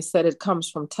 And they said it comes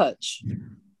from touch.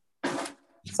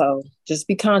 So just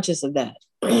be conscious of that.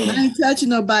 I ain't touching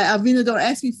nobody. Alvina, don't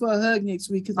ask me for a hug next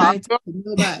week because I ain't touching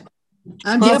nobody.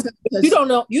 I'm just you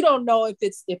don't know if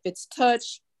it's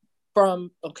touch from,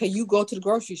 you go to the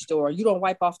grocery store, you don't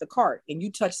wipe off the cart and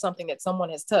you touch something that someone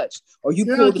has touched, or you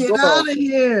pull the door out of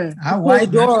here.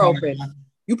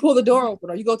 You pull the door open,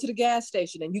 or you go to the gas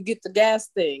station and you get the gas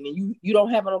thing and you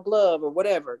don't have on a glove or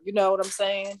whatever. You know what I'm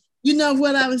saying? You know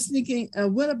what I was thinking?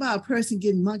 What about a person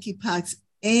getting monkeypox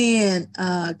and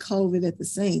COVID at the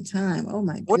same time? Oh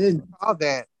my goodness. What do you call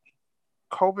that?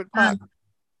 COVID pox?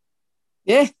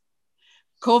 Yeah.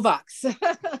 Covax.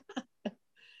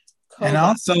 And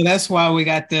also, that's why we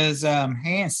got those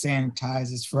hand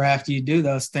sanitizers for after you do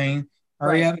those things.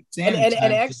 Hurry up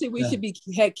and actually, we should be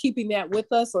keeping that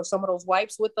with us, or some of those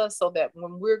wipes with us, so that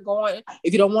when we're going,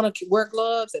 if you don't want to wear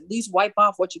gloves, at least wipe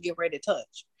off what you get ready to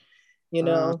touch.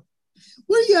 What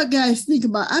do y'all guys think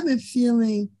about? I've been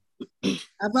feeling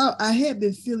I had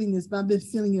been feeling this, but I've been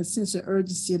feeling a sense of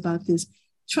urgency about this,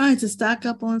 trying to stock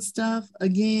up on stuff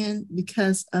again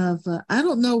because of I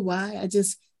don't know why.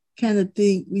 kind of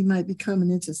think we might be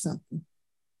coming into something.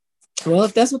 Well,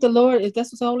 if that's what the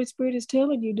Holy Spirit is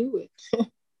telling you, do it.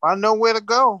 I know where to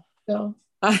go. So,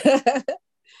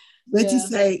 What you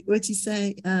say?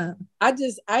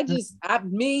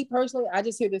 Me personally, I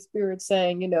just hear the Spirit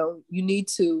saying, you need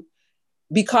to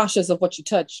be cautious of what you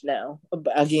touch now.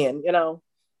 Again,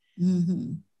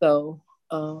 Mm-hmm. So,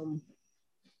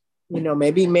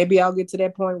 maybe I'll get to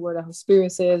that point where the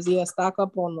Spirit says, yeah, stock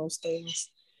up on those things.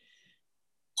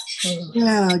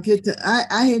 Yeah,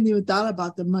 I hadn't even thought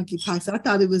about the monkeypox. I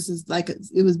thought it was just like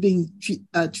it was being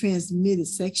transmitted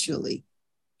sexually.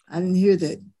 I didn't hear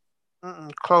that.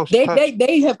 Close.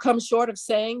 They have come short of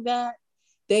saying that.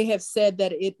 They have said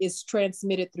that it is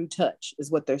transmitted through touch,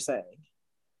 is what they're saying.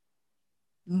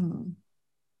 Mm.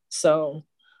 So,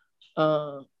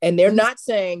 and they're not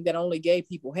saying that only gay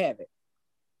people have it.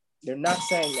 They're not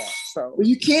saying that. So, well,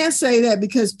 you can't say that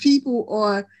because people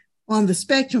are on the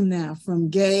spectrum now, from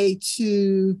gay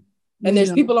to, and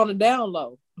there's people on the down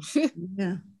low.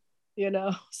 Yeah.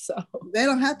 So they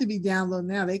don't have to be down low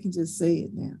now. They can just say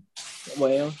it now.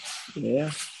 Well,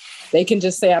 yeah. They can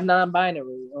just say I'm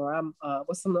non-binary, or I'm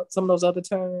what's some of those other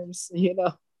terms,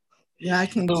 Yeah, I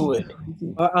can't do it.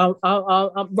 Or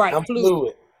I'm right. I'm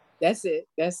fluid. That's it.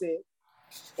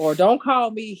 Or don't call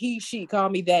me he, she, call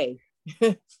me they.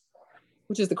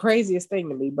 Which is the craziest thing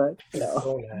to me, but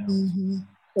Mm-hmm.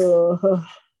 All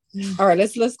right,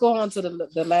 let's go on to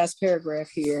the last paragraph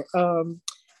here.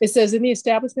 It says, in the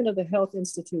establishment of the Health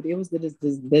Institute, it was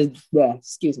the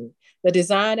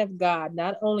design of God,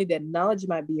 not only that knowledge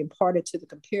might be imparted to the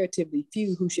comparatively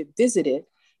few who should visit it,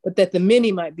 but that the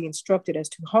many might be instructed as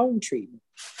to home treatment.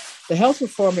 The health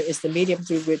reformer is the medium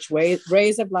through which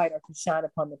rays of light are to shine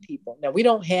upon the people. Now, we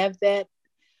don't have that.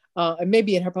 It may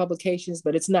be in her publications,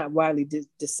 but it's not widely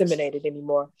disseminated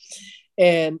anymore.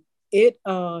 And it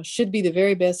should be the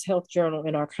very best health journal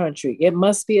in our country. It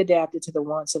must be adapted to the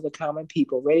wants of the common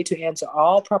people, ready to answer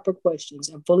all proper questions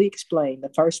and fully explain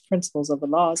the first principles of the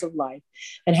laws of life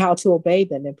and how to obey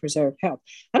them and preserve health.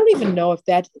 I don't even know if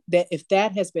that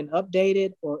has been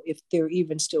updated or if they're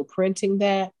even still printing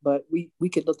that, but we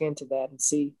could look into that and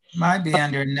see. Might be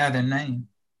under another name.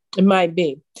 It might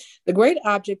be. The great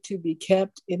object to be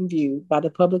kept in view by the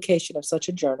publication of such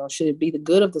a journal should be the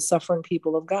good of the suffering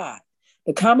people of God.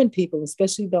 The common people,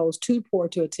 especially those too poor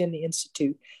to attend the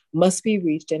Institute, must be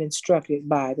reached and instructed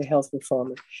by the health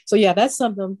reformer. So yeah, that's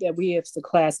something that we as the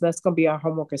class, that's going to be our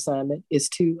homework assignment, is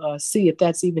to see if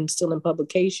that's even still in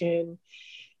publication.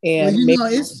 And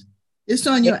it's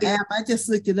on your app. I just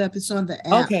looked it up. It's on the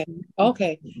app.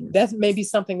 Okay. That's maybe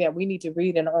something that we need to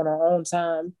read on our own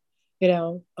time,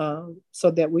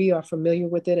 so that we are familiar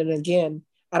with it. And again,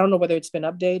 I don't know whether it's been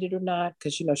updated or not,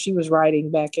 because, she was writing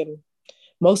back in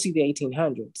mostly the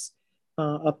 1800s,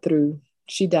 up through,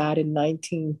 she died in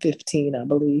 1915, I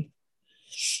believe.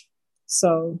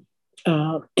 So,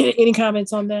 any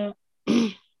comments on that?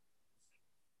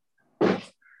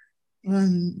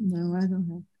 No, I don't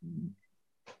have.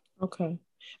 Okay.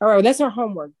 All right. Well, that's our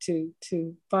homework to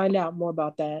find out more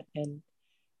about that and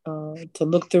to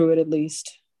look through it at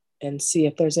least and see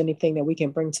if there's anything that we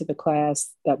can bring to the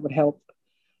class that would help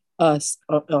us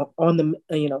on the,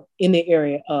 in the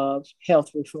area of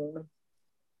health reform.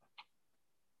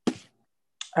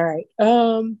 All right.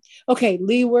 Okay,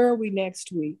 Lee, where are we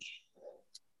next week?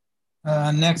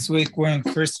 Next week we're in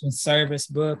Christian Service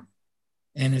book,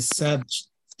 and it's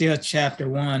still chapter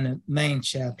 1, the main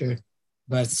chapter,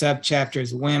 but subchapter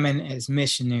is Women as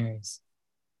Missionaries.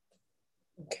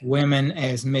 Okay. Women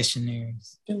as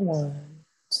Missionaries.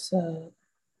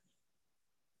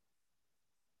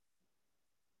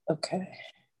 Okay.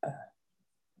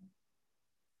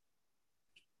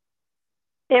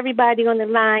 Everybody on the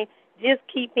line, just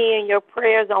keep me in your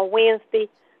prayers on Wednesday,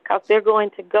 because they're going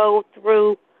to go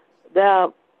through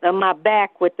my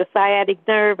back with the sciatic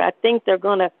nerve. I think they're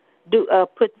going to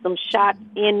put some shots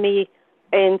in me,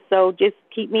 and so just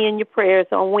keep me in your prayers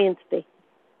on Wednesday.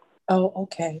 Oh,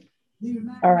 okay.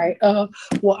 All right.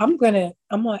 Well, I'm gonna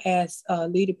ask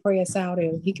Lee to pray us out,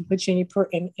 and he can put you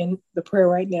in the prayer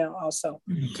right now also.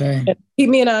 Okay. And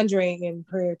keep me and Andre in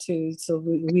prayer too, so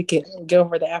we can get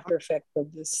over the after effects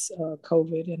of this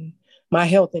COVID and my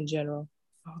health in general.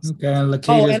 Okay.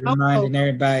 Lakita's reminding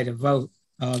everybody to vote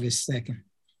August 2nd.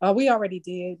 We already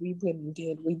did. We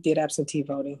did absentee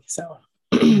voting. So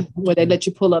where they let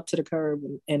you pull up to the curb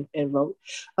and vote.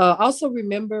 Also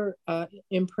remember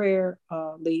in prayer,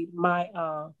 Lee, my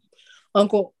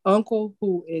uncle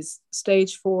who is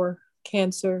stage 4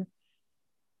 cancer,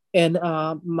 and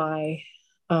my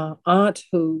aunt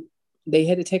who they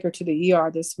had to take her to the ER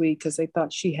this week because they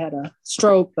thought she had a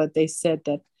stroke, but they said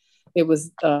that it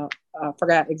was I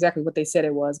forgot exactly what they said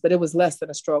it was, but it was less than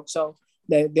a stroke. So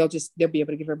they'll be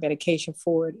able to give her medication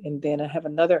for it. And then I have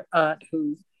another aunt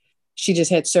who she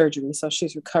just had surgery, so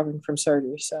she's recovering from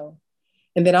surgery. So,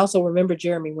 and then also remember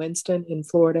Jeremy Winston in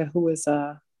Florida, who is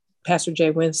Pastor Jay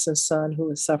Winston's son,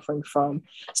 who is suffering from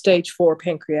stage 4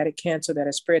 pancreatic cancer that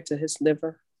has spread to his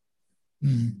liver.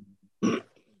 All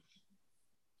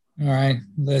right,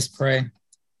 let's pray.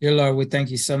 Dear Lord, we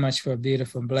thank you so much for a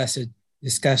beautiful, blessed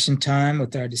discussion time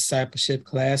with our discipleship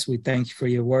class. We thank you for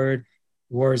your word,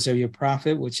 the words of your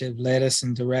prophet, which have led us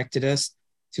and directed us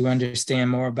to understand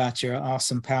more about your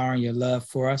awesome power and your love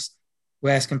for us.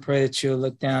 We ask and pray that you'll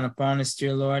look down upon us,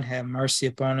 dear Lord, have mercy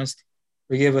upon us,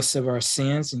 forgive us of our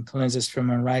sins, and cleanse us from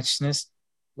unrighteousness.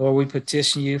 Lord, we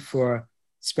petition you for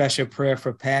special prayer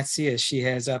for Patsy as she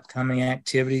has upcoming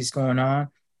activities going on.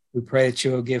 We pray that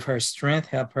you will give her strength,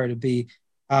 help her to be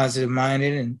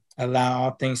positive-minded, and allow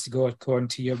all things to go according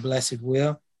to your blessed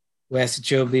will. We ask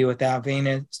that you'll be with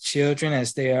Alvina's children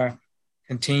as they are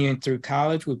continuing through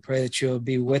college. We pray that you'll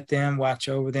be with them, watch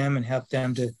over them, and help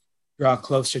them to draw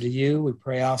closer to you. We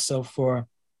pray also for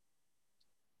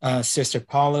Sister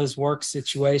Paula's work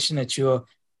situation, that you'll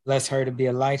bless her to be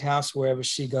a lighthouse wherever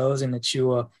she goes, and that you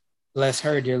will bless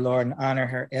her, dear Lord, and honor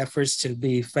her efforts to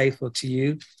be faithful to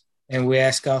you. And we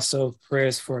ask also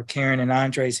prayers for Karen and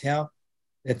Andre's health,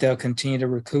 that they'll continue to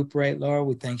recuperate, Lord.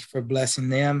 We thank you for blessing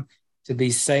them to be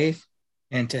safe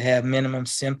and to have minimum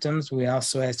symptoms. We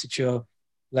also ask that you'll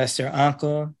bless their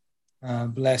uncle,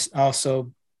 bless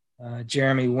also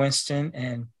Jeremy Winston,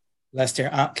 and bless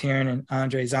their Aunt Karen and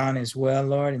Andre's aunt as well,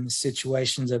 Lord, in the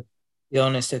situations of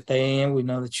illness that they're in. We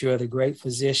know that you are the great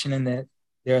physician and that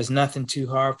there is nothing too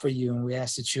hard for you. And we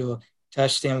ask that you'll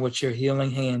touch them with your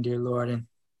healing hand, dear Lord, and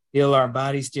heal our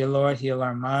bodies, dear Lord, heal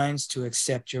our minds to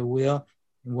accept your will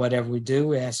in whatever we do.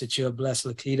 We ask that you'll bless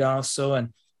Lakita also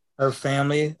and her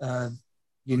family.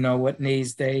 You know what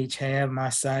needs they each have, my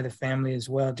side of the family as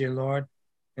well, dear Lord.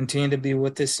 Continue to be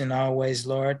with us in all ways,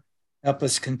 Lord. Help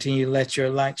us continue to let your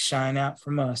light shine out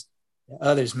from us, that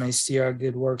others may see our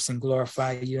good works and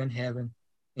glorify you in heaven.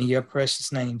 In your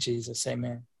precious name, Jesus,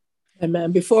 amen.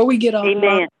 Amen. Before we get off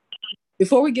Amen.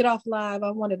 live,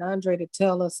 I wanted Andre to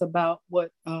tell us about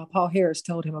what Paul Harris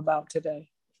told him about today.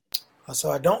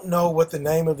 So I don't know what the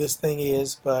name of this thing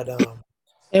is, but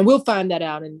and we'll find that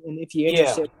out. And if you're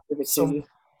interested, yeah. Give it to you.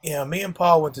 Yeah, me and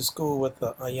Paul went to school with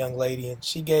a young lady, and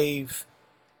she gave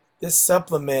this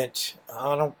supplement.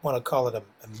 I don't want to call it a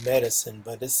medicine,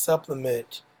 but this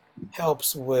supplement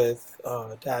helps with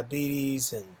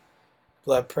diabetes and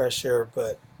blood pressure.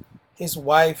 But his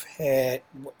wife had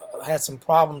some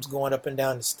problems going up and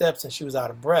down the steps, and she was out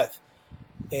of breath.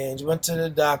 And she went to the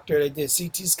doctor. They did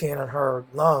CT scan on her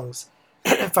lungs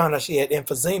and found out she had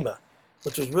emphysema,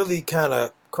 which was really kind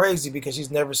of crazy because she's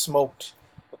never smoked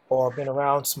or been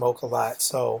around smoke a lot.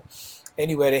 So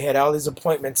anyway, they had all these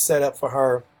appointments set up for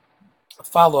her,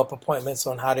 follow-up appointments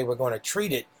on how they were going to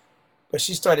treat it. But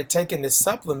she started taking this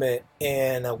supplement,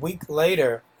 and a week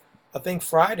later, I think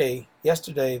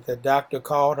yesterday, the doctor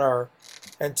called her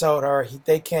and told her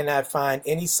they cannot find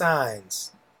any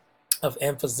signs of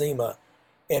emphysema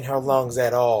in her lungs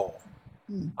at all.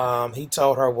 He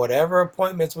told her, whatever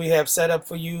appointments we have set up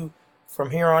for you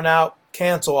from here on out,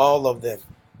 cancel all of them.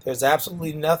 There's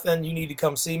absolutely nothing you need to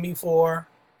come see me for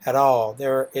at all.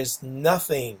 There is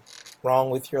nothing wrong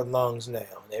with your lungs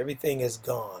now. Everything is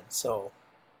gone. So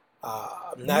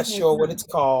I'm not sure what it's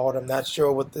called. I'm not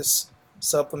sure what this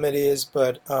supplement is,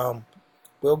 but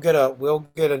we'll get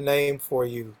a name for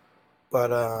you.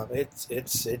 But it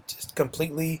just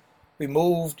completely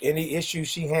removed any issues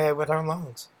she had with her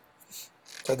lungs.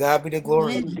 To God be the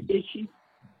glory. Is she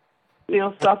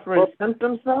still suffering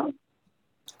symptoms though?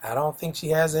 I don't think she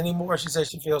has any more. She says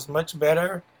she feels much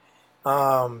better,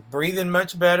 breathing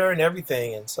much better and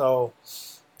everything. And so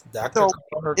doctor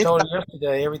told her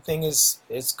yesterday everything is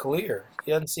clear.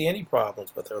 She doesn't see any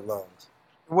problems with her lungs.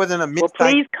 It wasn't a Well,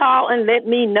 please call and let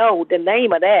me know the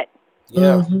name of that.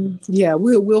 Yeah. Mm-hmm. Yeah,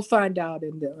 we'll find out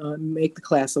and make the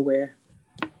class aware.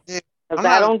 Because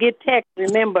I don't get text,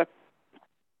 remember.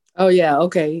 Oh, yeah.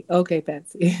 Okay,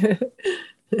 Patsy.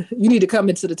 You need to come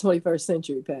into the 21st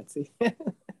century, Patsy.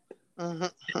 All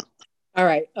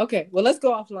right. Okay. Well, let's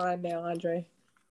go offline now, Andre.